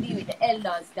 I have to deal with the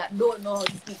elders that don't know how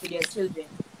to speak with their children.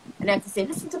 And I have to say,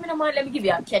 listen to me, no man, let me give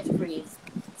you a catchphrase.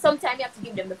 Sometimes you have to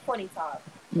give them the funny talk.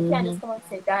 You can't just come and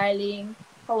say, darling,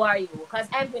 how are you? Because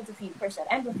I'm going to feel pressured.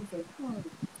 I'm going to say,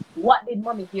 what did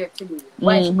mommy here to do?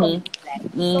 Why is she coming like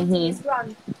something is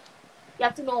wrong? You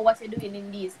have to know what you're doing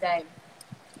in these times.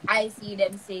 I see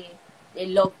them say they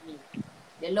love me.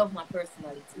 They love my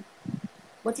personality.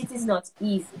 But it is not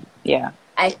easy. Yeah.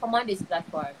 I come on this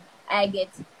platform. I get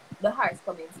the harsh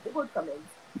comments, the good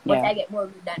comments. But I get more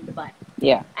good than the bad.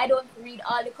 Yeah. I don't read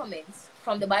all the comments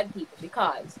from the bad people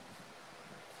because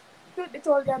truth be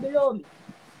told, they're below me.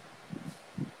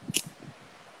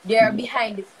 They're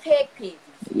behind the fake pages.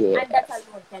 And that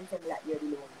alone can tell me that you're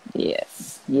below me.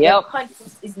 Yes. Your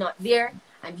conscience is not there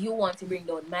and you want to bring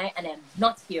down mine and I'm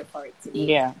not here for it today.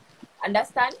 Yeah.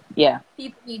 Understand? Yeah.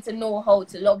 People need to know how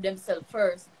to love themselves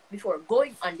first before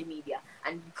going on the media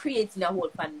and creating a whole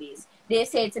fan base. They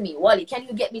say to me, Wally, can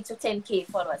you get me to 10K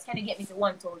followers? Can you get me to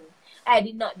 1,000? I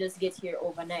did not just get here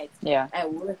overnight. Yeah. I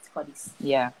worked for this.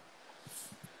 Yeah.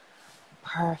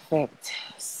 Perfect.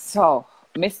 So,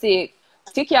 Missy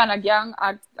Tikiana gang,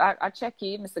 I check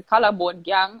in. Mr. Collarbone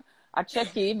gang, I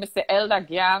check in. Mr. Elder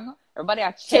gang, everybody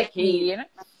I check in.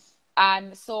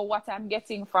 And so what I'm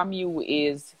getting from you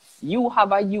is you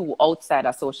have a you outside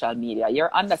of social media.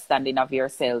 Your understanding of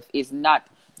yourself is not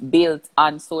built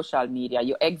on social media.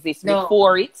 You exist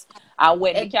before it. And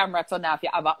when the camera turn off, you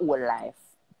have a whole life.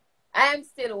 I am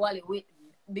still Wally with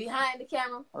behind the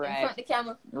camera, in front of the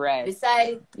camera, beside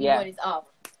it, when it's off.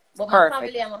 But my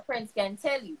family and my friends can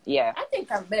tell you. Yeah. I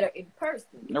think I'm better in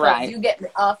person. Because you get me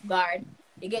off guard.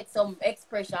 You get some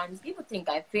expressions. People think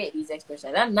I fake these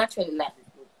expressions. I'm naturally like this.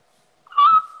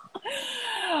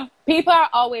 People are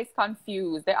always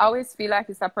confused. They always feel like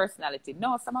it's a personality.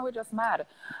 No, some are just mad.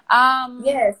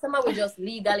 Yeah, some are just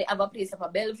legally have a place of a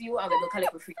Bellevue and we go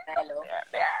collect for free.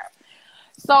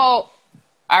 So, all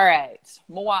right. I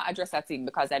want to address that thing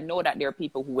because I know that there are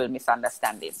people who will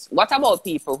misunderstand this. What about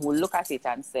people who look at it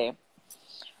and say,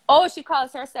 Oh, she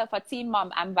calls herself a teen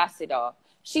mom ambassador.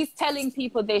 She's telling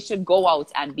people they should go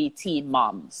out and be teen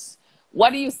moms.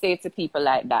 What do you say to people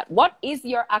like that? What is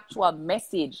your actual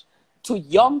message to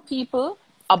young people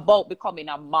about becoming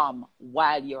a mom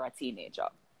while you're a teenager?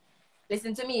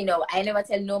 Listen to me, you know, I never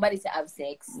tell nobody to have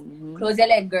sex. Close your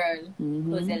leg, girl.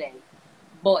 Close your leg.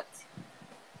 But,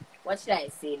 what should I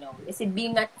say now? You see,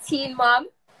 being a teen mom,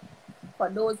 for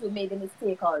those who made the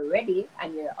mistake already,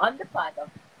 and you're on the path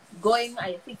of going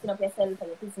and you're fixing up yourself and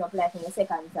you're fixing up life in your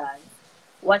second chance,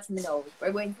 watch me now.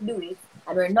 We're going to do it,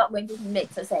 and we're not going to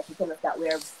make society tell us that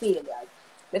we're failures.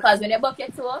 Because when you buck your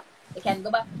toe, you can go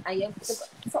back and you put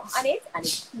something on it and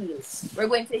it heals. We're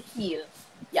going to heal.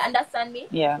 You understand me?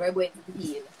 Yeah. We're going to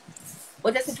heal.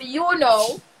 But as if you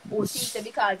know who thinks that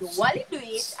because while you do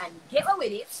it and get away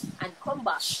with it and come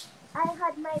back. I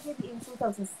had my baby in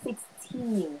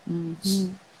 2016.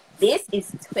 This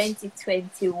is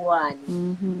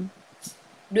 2021.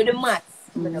 Do the maths,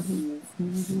 please.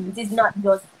 It is not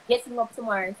just getting up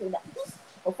tomorrow and saying that,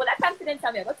 but for that confidence,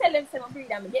 I'm going to tell them some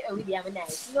freedom and get away with it, I'm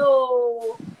nice.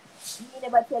 No. He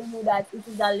never tell you that it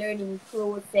is a learning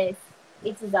process.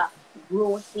 It is a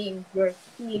growth thing. You're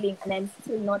healing, and I'm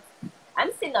still not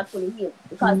fully healed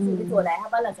because to be told I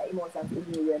have a lot of emotions to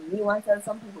deal with. Me want to tell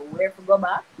some people where to go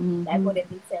back, like how they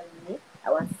been telling me. I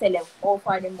want to tell them how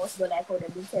far they must go, like how they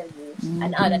been telling me,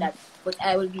 and all of that. But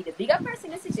I will be the bigger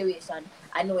person in the situation.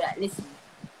 I know that, listen,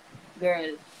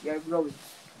 girl, you're growing.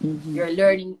 You're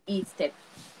learning each step.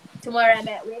 Tomorrow I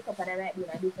might wake up and I might be in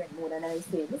a different mood and I will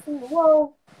say, listen,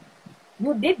 whoa,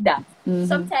 you did that.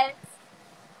 Sometimes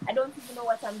I don't even know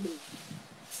what I'm doing.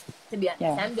 To be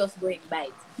honest, I'm just going by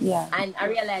it. And I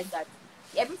realize that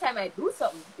every time I do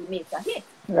something, it makes a hit.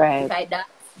 If I dance,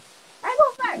 I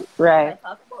go viral. If I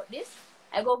talk about this,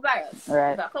 I go viral.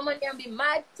 If I come on here and be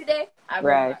mad today, I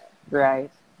go viral.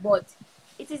 But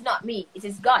it is not me. It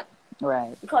is God.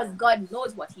 Because God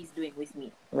knows what He's doing with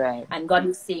me. And God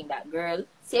is saying that, girl,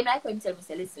 same like when He tell me,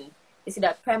 say, listen, you see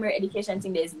that primary education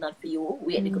thing there is not for you.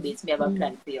 Wait a little bit, me have a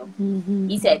plan for you.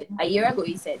 He said, a year ago,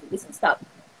 he said, listen, stop.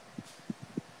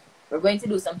 We're going to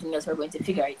do something else. We're going to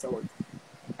figure it out.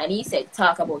 And he said,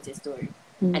 talk about your story.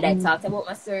 And I talked about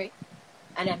my story.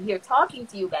 And I'm here talking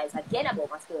to you guys again about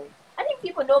my story. I think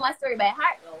people know my story by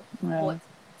heart now. But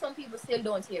some people still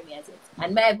don't hear me as it.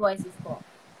 And my voice is poor.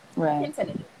 I can tell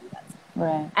you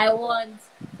that. I want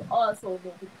to also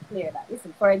make it clear that,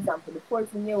 listen, for example, the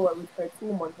 14-year-old with her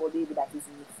 2-month-old baby that is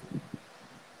missing.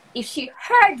 If she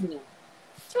heard me,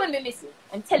 she wouldn't be missing.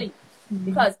 I'm telling you.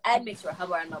 Because I'd make sure I have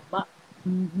her on my back.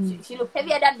 She looked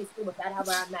heavier than me too, but I'd have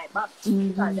her on my back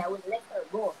because I wouldn't let her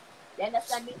go. You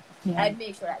understand me? I'd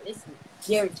make sure that, listen,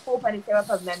 there is hope and there is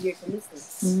problem, I'm here to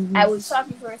listen. I was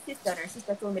talking to her sister, and her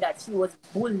sister told me that she was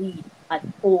bullied at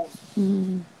home.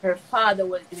 Her father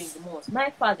was doing the most. My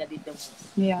father did the most.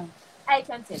 I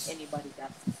can't tell anybody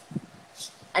that.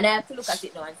 And I have to look at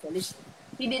it now and say, listen,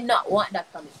 he did not want that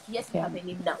for me. Yes, he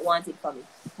did not want it for me.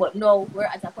 But now we're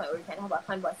at a point where we can have a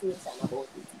conversation about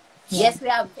it. Yes, we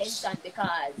have tension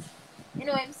because, you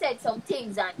know, he said some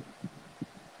things and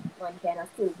one kind of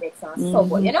still vex and so,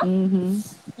 but you know,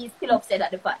 he's still upset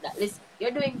at the fact that, listen,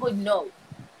 you're doing good now.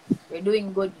 You're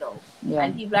doing good now.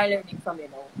 And people are learning from you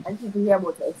now. And people hear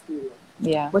about your experience.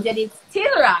 But you did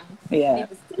still wrong.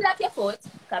 People still at your foot,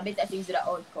 because better things with the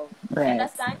outcome. You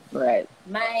understand?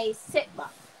 My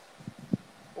setback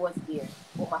was there.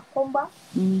 But my comeback,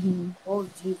 oh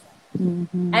Jesus.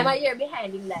 I'm a year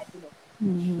behind in life, you know.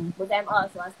 But I'm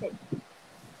also a step.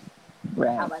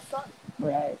 I have a son.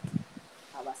 I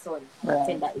have a son.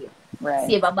 10 that year.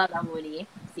 Save a bag of money.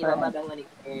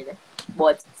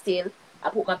 But still, I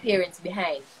put my parents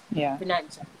behind.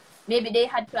 Financial. Maybe they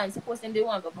had plans. Suppose them they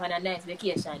want to go on a nice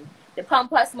vacation. The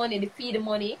Pampers money, the feed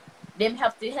money, them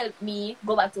have to help me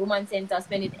go back to women's center,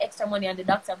 spending extra money on the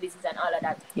doctor visits and all of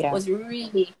that. It was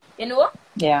really, you know?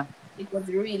 It was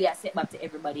really a setback to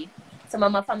everybody. Some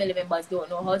of my family members don't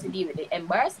know how to deal with the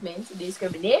embarrassment, the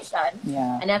discrimination,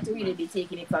 and I have to really be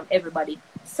taking it from everybody.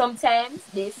 Sometimes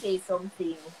they say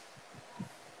something,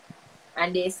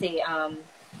 and they say,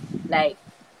 like,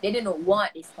 they don't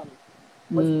want this for me.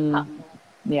 What's happening?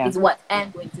 It's what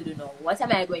I'm going to do now. What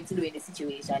am I going to do in the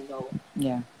situation now?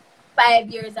 5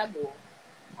 years ago,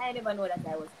 I never know that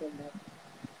I was pregnant.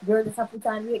 Girl, just put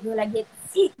on weight, girl, I get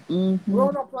sick,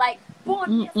 grown up like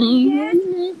bone,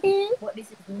 but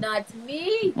this is not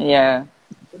me. The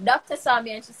doctor saw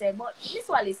me and she said, but Miss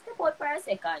Wally, step out for a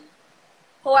second.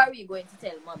 How are we going to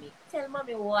tell mommy? Tell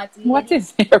mommy what? What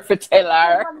is there for tell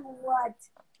her? Tell mommy what?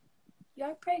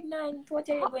 You're pregnant. What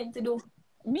are you going to do?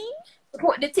 Me?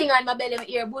 Put the thing on my belly, my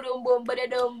ear, boom, boom,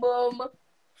 boom.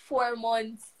 4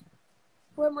 months.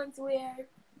 4 months where?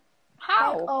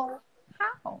 How? Like, oh,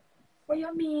 How? what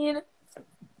you mean?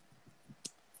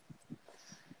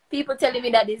 People telling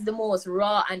me that this is the most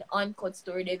raw and uncut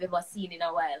story they've ever seen in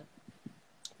a while.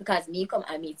 Because me come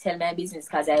and me tell my business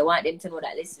because I want them to know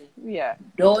that, listen, Yeah.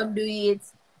 don't do it.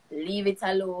 Leave it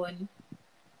alone.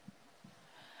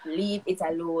 Leave it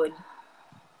alone.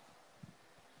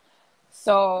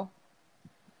 So,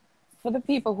 for the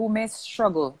people who may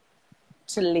struggle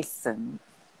to listen,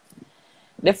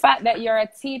 the fact that you're a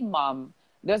teen mom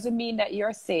doesn't mean that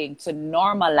you're saying to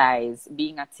normalize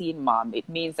being a teen mom. It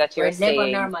means that you're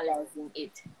saying... never normalizing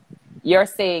it. You're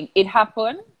saying, it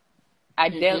happened. I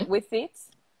dealt with it.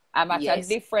 I'm at a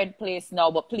different place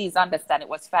now, but please understand it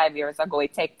was 5 years ago.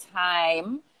 It takes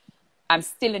time. I'm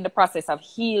still in the process of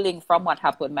healing from what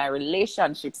happened. My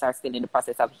relationships are still in the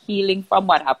process of healing from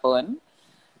what happened.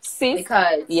 Sis,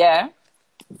 because, yeah.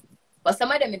 But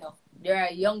some of them, you know, they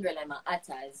are younger than my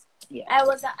atas. Yeah. I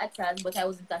was an atas, but I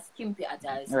wasn't a skimpy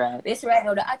atas. Right. This right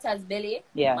now, the atas belly,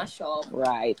 my shop.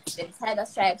 Right. The tiger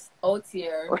stripes out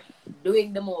here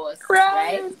doing the most.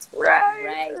 Right.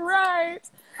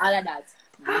 All of that.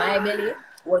 My belly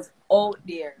was out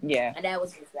there. Yeah. And I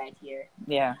was just right here.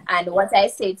 Yeah. And what I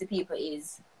say to people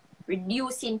is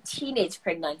reducing teenage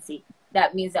pregnancy.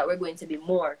 That means that we're going to be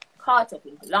more caught up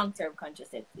in long-term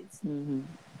contraceptives. We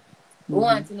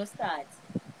want to start.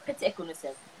 Protect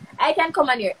yourself. I can come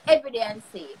on here every day and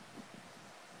say,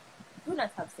 do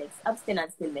not have sex.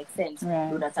 Abstinence still makes sense.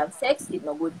 Right. Do not have sex. It's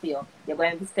not good for you. You're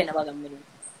going to spend a lot of money.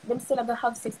 Them still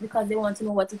have sex because they want to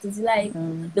know what it is like.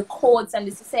 The codes and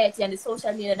the society and the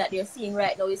social media that they're seeing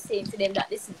right now is saying to them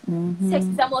that, listen, sex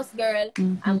is a must, girl.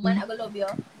 And man, I go love you.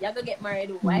 You're going to get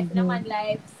married. Wife in a man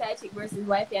life, side chick versus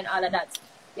wifey and all of that.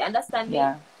 You understand me?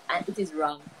 Yeah. And it is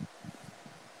wrong.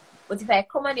 But if I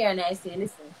come on here and I say,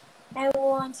 listen, I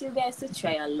want you guys to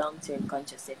try a long-term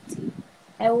contraceptive.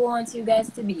 I want you guys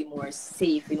to be more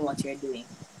safe in what you're doing.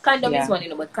 Condom is one, you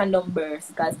know, but condom bursts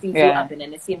because things do happen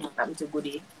and the same thing happen to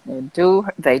Goody.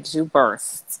 They do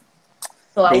burst.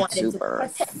 So I want them to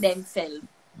protect themselves.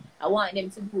 I want them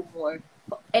to do more.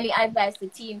 Any advice to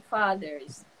teen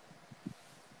fathers?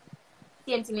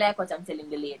 Same thing like what I'm telling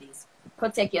the ladies.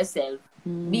 Protect yourself.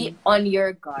 Be on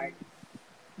your guard.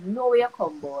 Know where you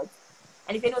come about.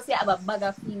 And if you don't say you have a bag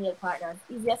of female partners,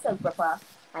 ease yourself proper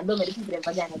and don't let the people in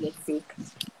vagina get sick.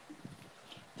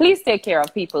 Please take care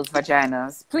of people's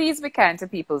vaginas. Please be kind to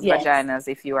people's vaginas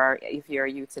if you're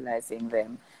utilizing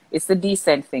them. It's the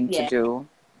decent thing to do.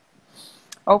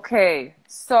 Okay,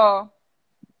 so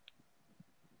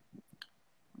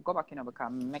go back, you know,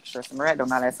 because make sure some write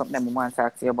down all like something I want to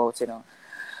talk to you about, you know.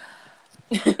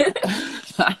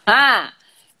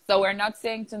 So we're not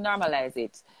saying to normalize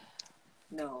it.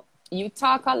 No. You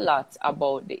talk a lot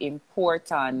about the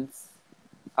importance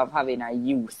of having a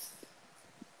youth.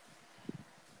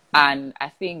 And I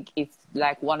think it's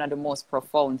like one of the most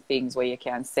profound things where you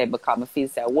can say, because I feel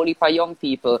say, what if young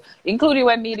people, including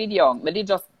when me did young, but they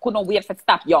just couldn't wait to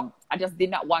stop young. I just did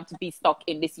not want to be stuck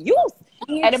in this youth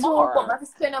anymore. So, but I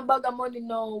spend a bag of money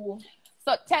now.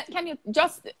 So can you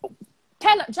just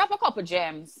drop a couple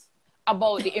gems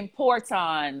about the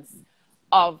importance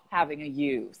of having a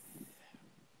youth?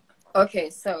 Okay,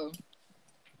 so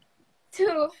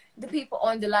to the people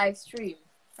on the live stream,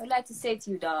 I'd like to say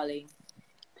to you, darling,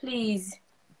 please,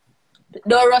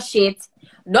 don't rush it.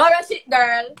 Don't rush it,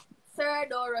 girl. Sir,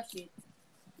 don't rush it.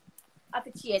 Have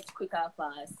to change quick and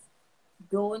fast.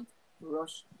 Don't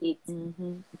rush it.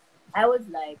 I was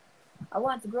like, I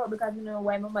want to grow up because you know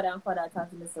why my mother and father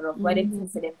taught me so rough. Why they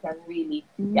think so they can really.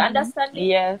 You understand me?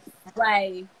 Yes.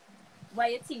 Why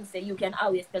you think say you can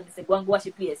always tell me say go and wash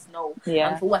your place no. Yeah.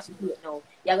 And for wash your plate no.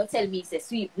 You're gonna tell me say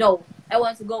sweep no. I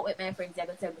want to go with my friends, you're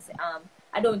gonna tell me say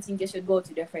I don't think you should go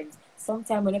to their friends.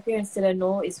 Sometimes when the parents tell you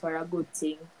no, it's for a good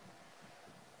thing.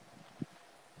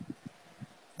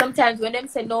 Sometimes when them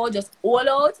say no, just all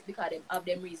out because they have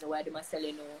them reason why they must tell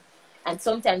you no. And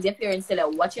sometimes your parents tell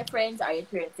you watch your friends, or your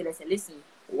parents tell you say listen,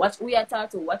 watch who you talk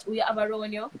to, watch who you have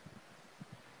around you.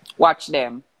 Watch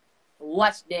them.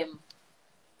 Watch them.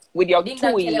 With your 2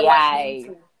 eye.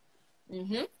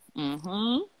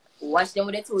 Watch them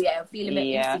with the 2 eye. Feel your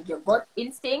instinct, your gut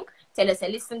instinct. Tell us,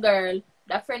 say, listen, girl,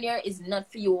 that friend here is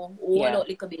not for you. Hold out a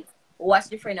little bit. Watch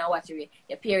the friend and watch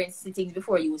your parents' sittings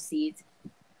before you see it.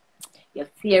 Your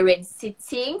parents'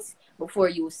 sittings before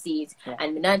you see it. Yeah.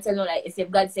 And me not tell no like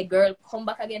if God say, girl, come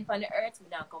back again from the earth, me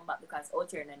not come back because out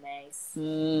here not nice.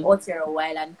 Out here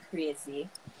wild and crazy.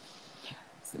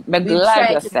 But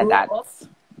glad you said that.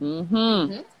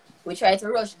 We try to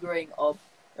rush growing up,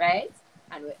 right?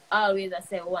 And we always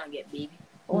say we want to get big.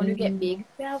 When we get big,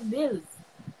 we have bills.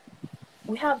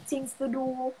 We have things to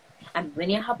do. And when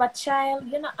you have a child,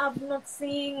 you not have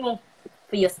nothing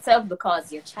for yourself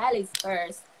because your child is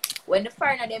first. When the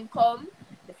foreigner them come,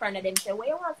 the foreigner them say, what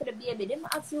you want for the baby? Them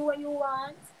ask you what you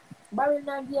want. Barrel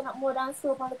not gain up more than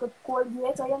soap and like a cold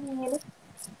gate. What you mean?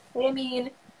 What you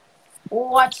mean?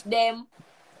 Watch them.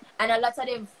 And a lot of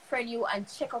them friend you and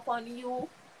check up on you.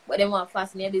 But they want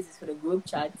fast in your business for the group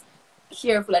chat.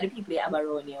 Careful of the people you have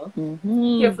around you.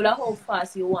 Careful of how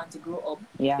fast you want to grow up.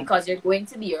 Yeah. Because you're going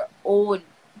to be your own.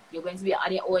 You're going to be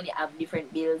on your own. You have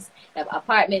different bills. You have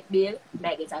apartment bill. You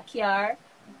might get a car.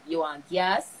 You want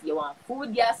gas. You want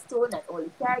food gas too. Not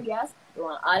only car gas. You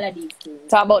want all of these things.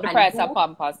 Talk about the price of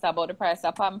Pampers. Talk about the price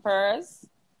of Pampers.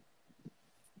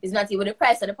 It's not even the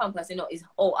price of the Pampers. You know, it's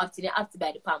how often you have to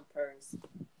buy the Pampers.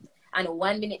 And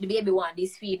 1 minute the baby want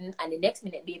this feeding. And the next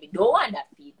minute the baby don't want that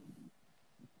feeding.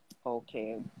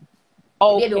 Okay.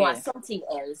 The baby wants something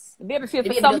else. The baby feel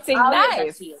for something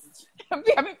nice. The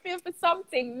baby feel for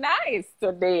something nice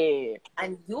today.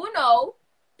 And you know,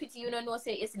 pity you don't know,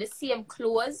 say it's the same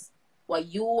clothes. What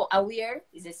you are wear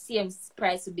is the same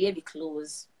price of baby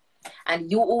clothes. And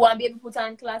you who want baby put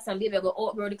on clothes and baby go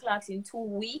outgrow the clothes in 2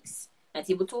 weeks. Not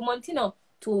even 2 months, you know.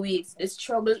 2 weeks. The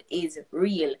struggle is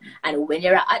real. And when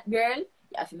you're a hot girl, you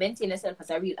have to maintain yourself as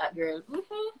a real hot girl.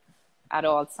 At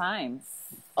all times.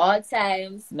 All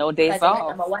times. No days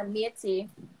off. I'm a one matey.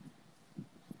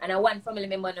 And a one family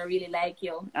member don't really like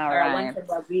you. All or right. a one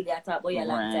member really talk about you a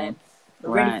long time. We're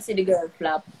Right. ready to see the girl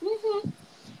flop.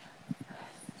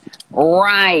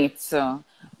 Right.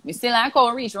 We still like how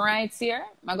reach right here.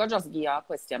 I'm going to just give you a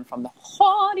question from the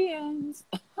audience.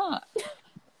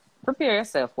 Prepare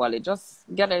yourself, Wally. Just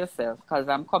gather yourself because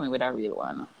I'm coming with a real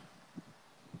one.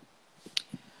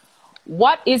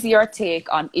 What is your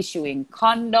take on issuing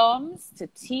condoms to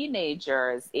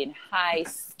teenagers in high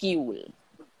school?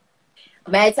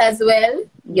 Might as well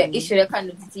you issue a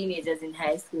condom to teenagers in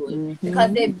high school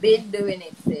because they've been doing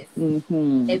it, sis.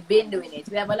 They've been doing it.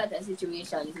 We have a lot of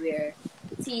situations where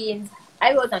teens,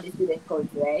 I was on the student coach,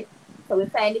 right? So we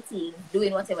find the teens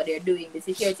doing whatever they're doing, the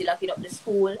security locking up the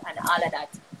school and all of that.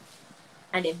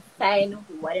 And then fine,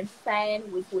 what them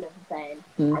fine, we put them fine.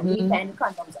 And we find the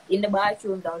condoms in the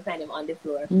bathroom, don't find them on the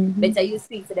floor. Better you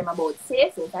speak to them about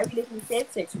safe sex. I really think safe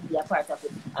sex should be a part of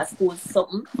it. A school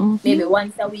something. Maybe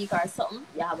once a week or something,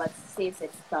 you have a safe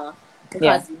sex star.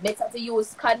 Because it's better to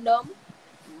use condom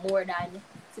more than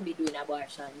to be doing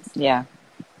abortions. Yeah.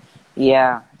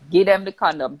 Yeah. Give them the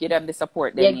condom. Give them the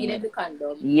support they need. Give them the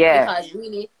condom. Yeah. Because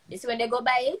really, it's when they go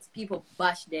buy it, people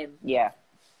bash them. Yeah.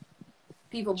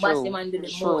 People bash them and do the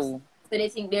most. So they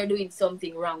think they're doing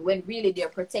something wrong when really they're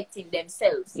protecting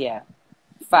themselves. Yeah.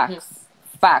 Facts.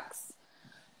 Facts.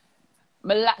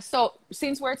 So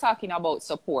since we're talking about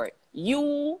support,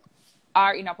 you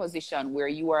are in a position where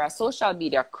you are a social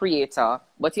media creator,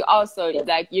 but you also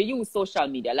like you use social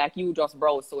media, like you just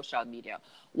browse social media.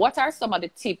 What are some of the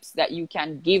tips that you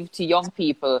can give to young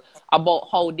people about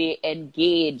how they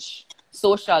engage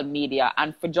social media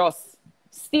and for just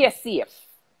stay safe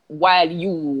while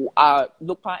you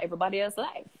look at everybody else's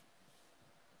life?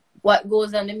 What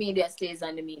goes on the media stays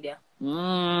on the media.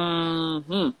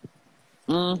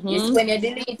 Yes, when you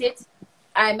delete it,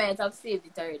 I might have saved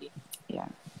it already. Yeah.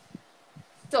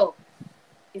 So,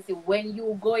 you see, when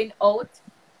you going out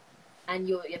and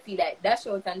you feel like dash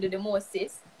out and do the most,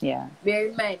 sis, bear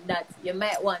in mind that you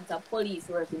might want a police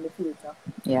work in the future.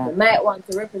 Yeah. You might want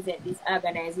to represent this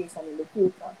organization in the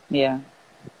future. Yeah.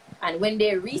 And when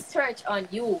they research on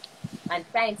you and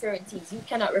find certain things, you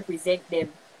cannot represent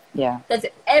them. Yeah. Because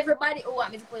everybody who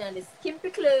want me to put on the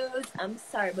skimpy clothes, I'm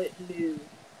sorry, but no.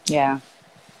 Yeah.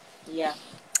 Yeah.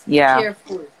 Yeah.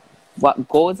 Careful. What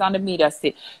goes on the media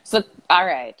say. So, all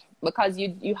right. Because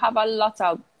you have a lot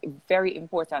of very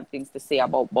important things to say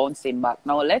about bouncing back.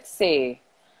 Now, let's say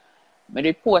when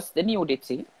they post the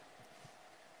nudity,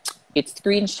 it's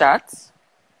screenshots,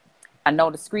 and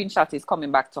now the screenshot is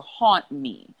coming back to haunt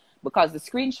me. Because the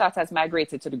screenshot has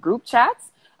migrated to the group chats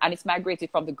and it's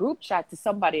migrated from the group chat to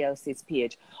somebody else's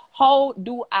page. How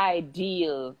do I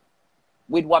deal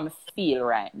with what I feel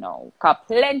right now? Because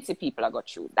plenty of people have got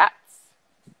through that.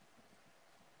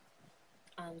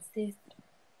 Sis,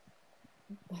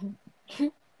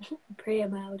 pray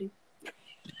about it.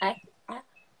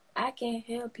 I can't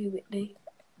help you with this.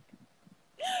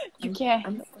 You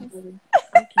can't.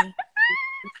 I can't.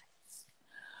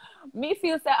 Me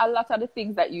feels that a lot of the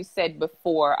things that you said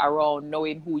before around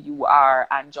knowing who you are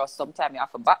and just sometimes you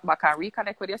have to back and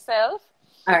reconnect with yourself.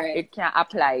 All right. It can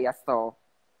apply yourself.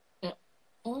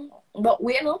 But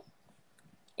wait, no.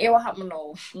 Here what happened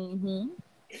now.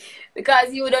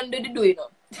 Because you don't do the doing, no.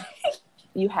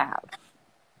 You have.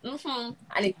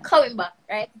 And it's coming back,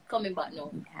 right? Coming back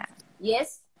now. Yeah.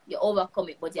 yes, you overcome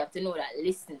it, but you have to know that,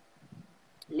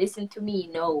 listen to me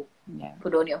now. Yeah.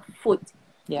 Put on your foot.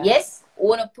 Yeah. Yes,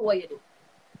 own up to what you do.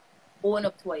 Own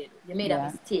up to what you do. You made a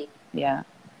Yeah. mistake. Yeah.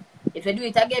 If you do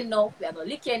it again now, we are going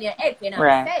to lick you in your head. You know,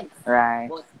 Right. sense. Right.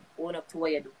 But own up to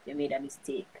what you do. You made a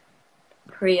mistake.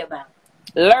 Pray about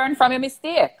it. Learn from your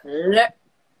mistake. Learn.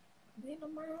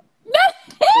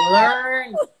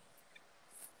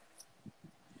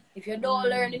 If you don't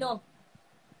learn, you know.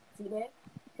 See there?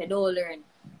 If you don't learn,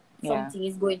 something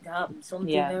is going to happen.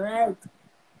 Something right.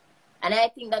 And I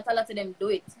think that a lot of them do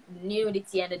it.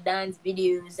 Nudity and the dance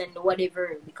videos and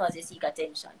whatever because they seek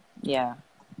attention. Yeah.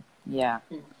 Yeah.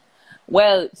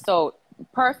 Well, so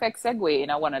perfect segue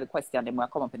in one of the questions that might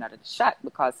come up in the chat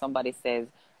because somebody says,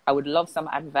 I would love some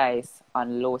advice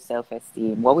on low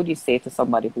self-esteem. What would you say to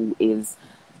somebody who is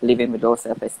living with low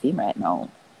self-esteem right now?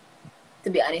 To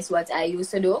be honest, what I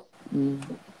used to do,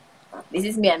 this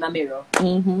is me and my mirror.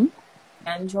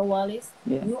 Andrew Wallace,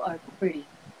 you are pretty.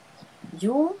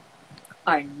 You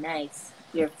are nice.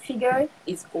 Your figure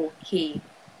is okay.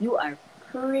 You are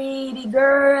pretty,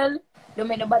 girl. Don't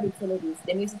make nobody tell you this.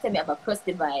 They used to tell me I have a crust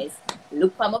device.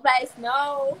 Look for my vice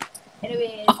now.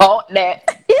 Anyways. Oh, there.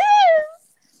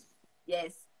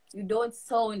 Yes. You don't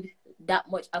sound that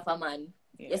much of a man.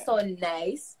 You sound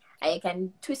nice. And you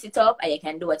can twist it up and you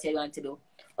can do what you want to do.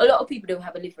 A lot of people don't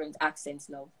have a different accents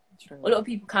now. True. A lot of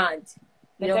people can't.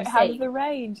 They don't have the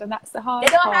range, and that's the hard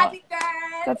part. They don't part. have it, girl.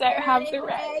 They don't have the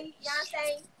range. You know what I'm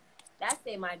saying? That's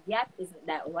why my gap isn't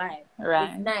that wide.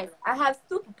 Right. It's nice. I have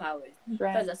superpowers.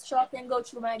 Right. Because a straw can go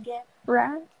through my gap.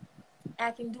 Right. I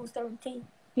can do certain things.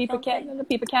 People can't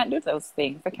do those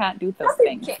things. They can't do those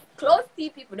things. Close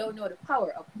people don't know the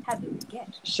power of having a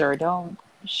gap. Sure don't.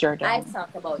 Sure don't. I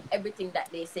talk about everything that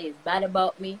they say is bad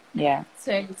about me. Yeah.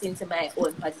 Turn it into my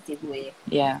own positive way.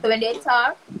 Yeah. So when they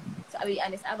talk, so I be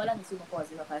honest, I have a lot of superpowers,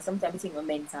 because sometimes I think I'm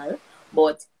mental.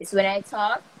 But it's when I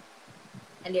talk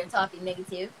and they're talking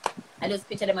negative, I just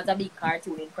picture them as a big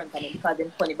cartoon in front of them because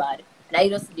they're funny bad. And I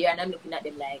just sit there and I'm looking at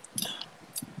them like,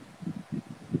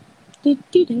 you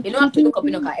don't have to look up,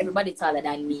 because everybody's taller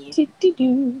than me.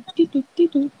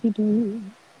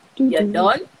 You're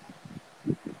done?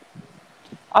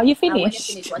 Are you finished? And when you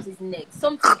finish, what is next?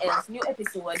 Something else, new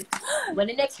episode. When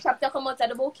the next chapter come out of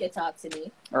the book, you talk to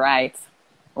me. Right.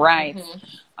 All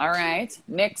right.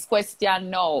 Next question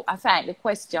now. I think the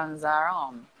questions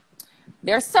are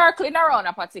they're circling around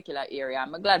a particular area.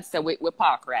 I'm glad to say we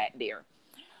park right there.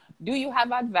 Do you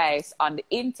have advice on the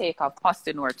intake of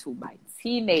Postinor 2 by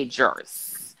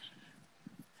teenagers?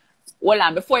 Hold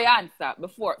on, before you answer,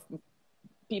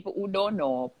 people who don't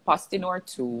know, Postinor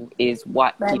 2 is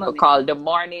what people call the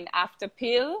morning after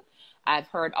pill. I've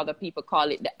heard other people call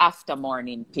it the after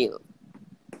morning pill.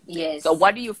 Yes. So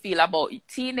what do you feel about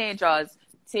teenagers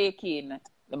taking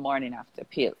the morning after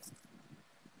pill?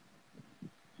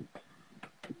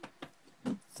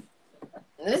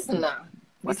 Listen now.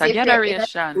 What's a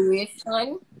generation?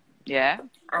 Yeah.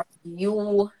 And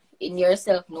you in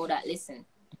yourself know that, listen,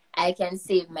 I can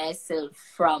save myself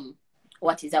from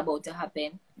what is about to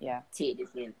happen. Yeah. Take the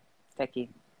pill.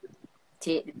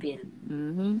 Take the pill.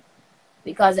 Mm-hmm.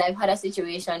 Because I've had a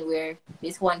situation where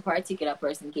this one particular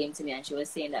person came to me and she was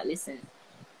saying that, listen,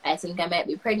 I think I might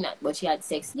be pregnant, but she had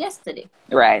sex yesterday.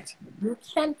 Right. You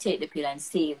can take the pill and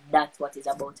save that what is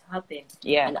about to happen.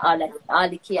 Yeah. And all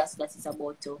the chaos that is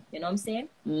about to, you know what I'm saying?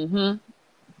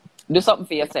 Mm-hmm. Do something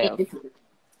for yourself.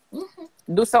 Mm-hmm.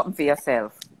 Do something for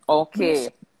yourself. Okay.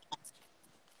 Let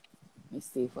me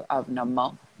see if we have no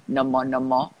more.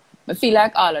 I feel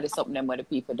like all of the something them where the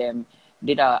people them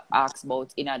did ask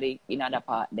about in other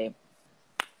part them.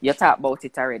 You talked about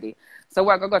it already. So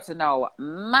we're going to go to now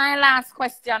my last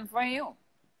question for you.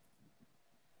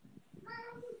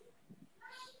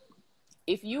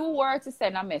 If you were to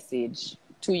send a message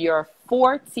to your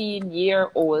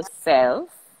 14-year-old self,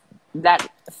 that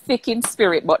thick in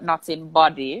spirit but not in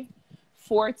body,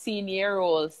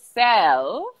 14-year-old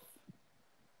self,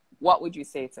 what would you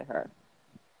say to her?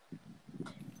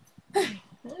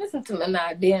 Listen to me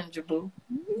now, danger, boo.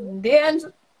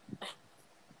 Danger.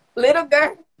 Little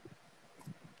girl.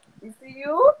 You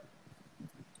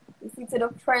see to the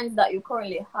friends that you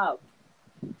currently have,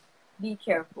 be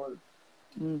careful.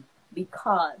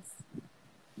 Because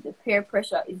the peer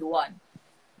pressure is one.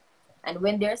 And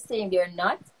when they're saying they're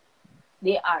not,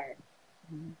 they are.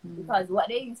 Because what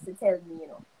they used to tell me,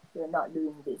 you're not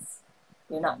doing this,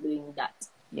 you're not doing that.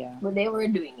 Yeah. But they were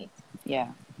doing it.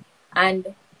 Yeah.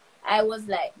 And I was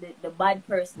like the bad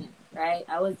person, right?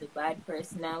 I was the bad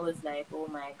person. I was like, oh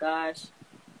my gosh,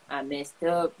 I messed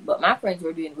up. But my friends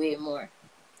were doing way more.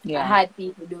 I Yeah. had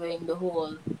people doing the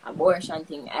whole abortion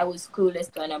thing. I was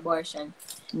clueless to an abortion.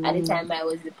 At the time, I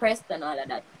was depressed and all of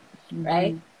that,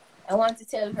 right? I want to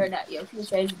tell her that your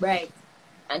future is bright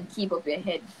and keep up your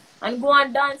head. And go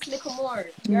and dance little more.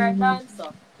 You're a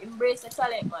dancer. Embrace your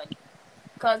talent, man.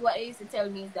 Because what they used to tell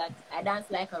me is that I dance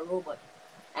like a robot.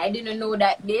 I didn't know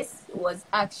that this was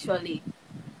actually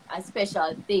a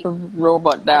special thing.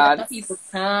 Robot A lot of dance. people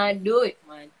can't do it,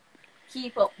 man.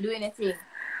 Keep up doing a thing.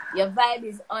 Your vibe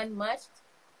is unmatched,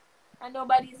 and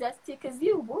nobody's as thick as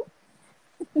you, boo.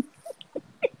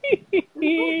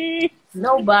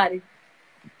 Nobody.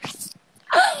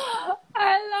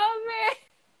 I love it.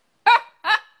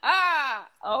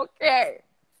 Okay.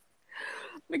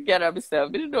 Me get up myself.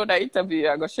 I didn't know that interview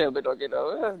I got share me dog, you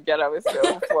know. Get up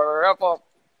myself before we wrap up.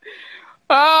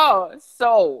 Oh,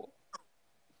 so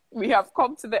we have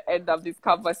come to the end of this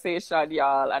conversation,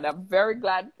 y'all, and I'm very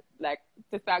glad, like,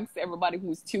 to thanks everybody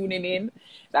who's tuning in.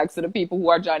 Thanks to the people who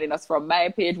are joining us from my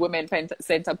page, Women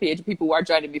Center page, people who are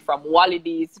joining me from Wally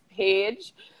D's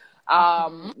page.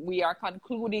 We are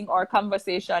concluding our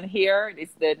conversation here.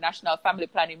 It's the National Family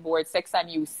Planning Board Sex and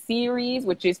Youth series,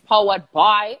 which is powered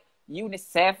by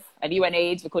UNICEF and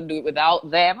UNAIDS. We couldn't do it without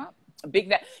them.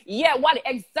 Yeah, what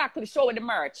exactly? Showing the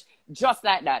merch, just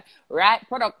like that, right?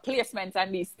 Product placement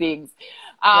and these things.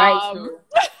 Right, sure.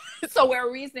 So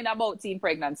we're reasoning about teen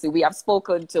pregnancy. We have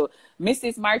spoken to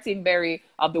Mrs. Martin Berry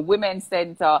of the Women's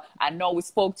Center, and now we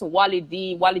spoke to Wally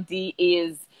D. Wally D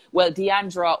is, well,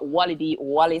 Deandra Wally D.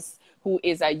 Wallace, who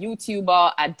is a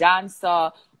YouTuber, a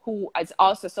dancer, who is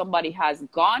also somebody has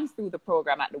gone through the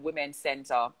program at the Women's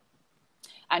Center,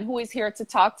 and who is here to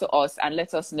talk to us and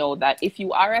let us know that if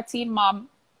you are a teen mom,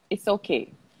 it's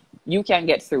okay. You can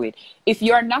get through it. If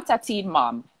you're not a teen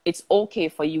mom, it's okay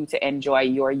for you to enjoy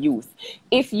your youth.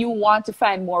 If you want to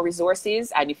find more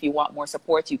resources and if you want more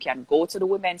support, you can go to the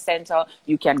Women's Center.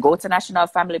 You can go to National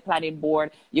Family Planning Board.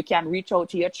 You can reach out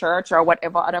to your church or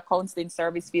whatever other counseling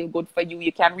service feel good for you.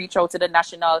 You can reach out to the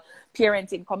National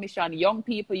Parenting Commission. Young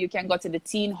people, you can go to the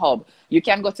Teen Hub. You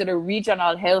can go to the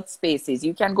regional health spaces.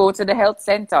 You can go to the health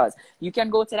centers. You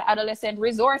can go to the Adolescent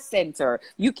Resource Center.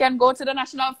 You can go to the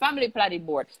National Family Planning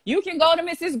Board. You can go to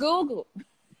Mrs. Google.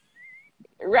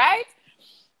 Right?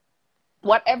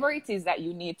 Whatever it is that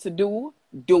you need to do,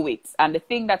 do it. And the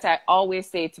thing that I always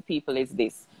say to people is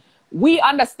this. We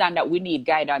understand that we need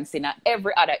guidance in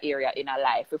every other area in our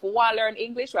life. If we want to learn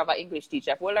English, we have an English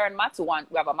teacher. If we learn maths, we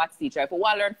have a maths teacher. If we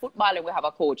want to learn football, then we have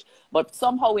a coach. But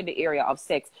somehow in the area of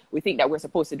sex, we think that we're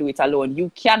supposed to do it alone.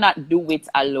 You cannot do it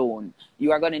alone.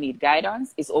 You are going to need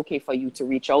guidance. It's okay for you to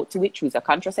reach out to it. Choose a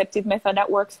contraceptive method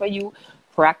that works for you.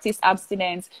 Practice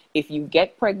abstinence. If you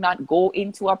get pregnant, go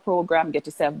into a program, get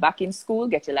yourself back in school,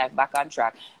 get your life back on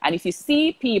track. And if you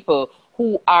see people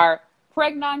who are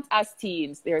pregnant as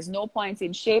teens, there's no point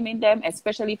in shaming them,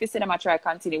 especially if you see them try to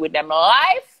continue with them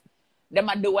life. Them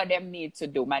and do what they need to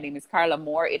do. My name is Carla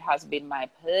Moore. It has been my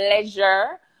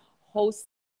pleasure hosting.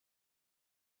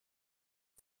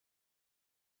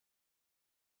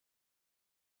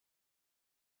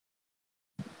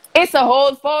 It's a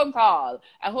whole phone call.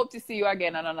 I hope to see you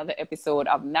again on another episode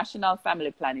of National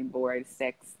Family Planning Board,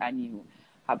 Sex and You.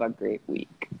 Have a great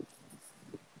week.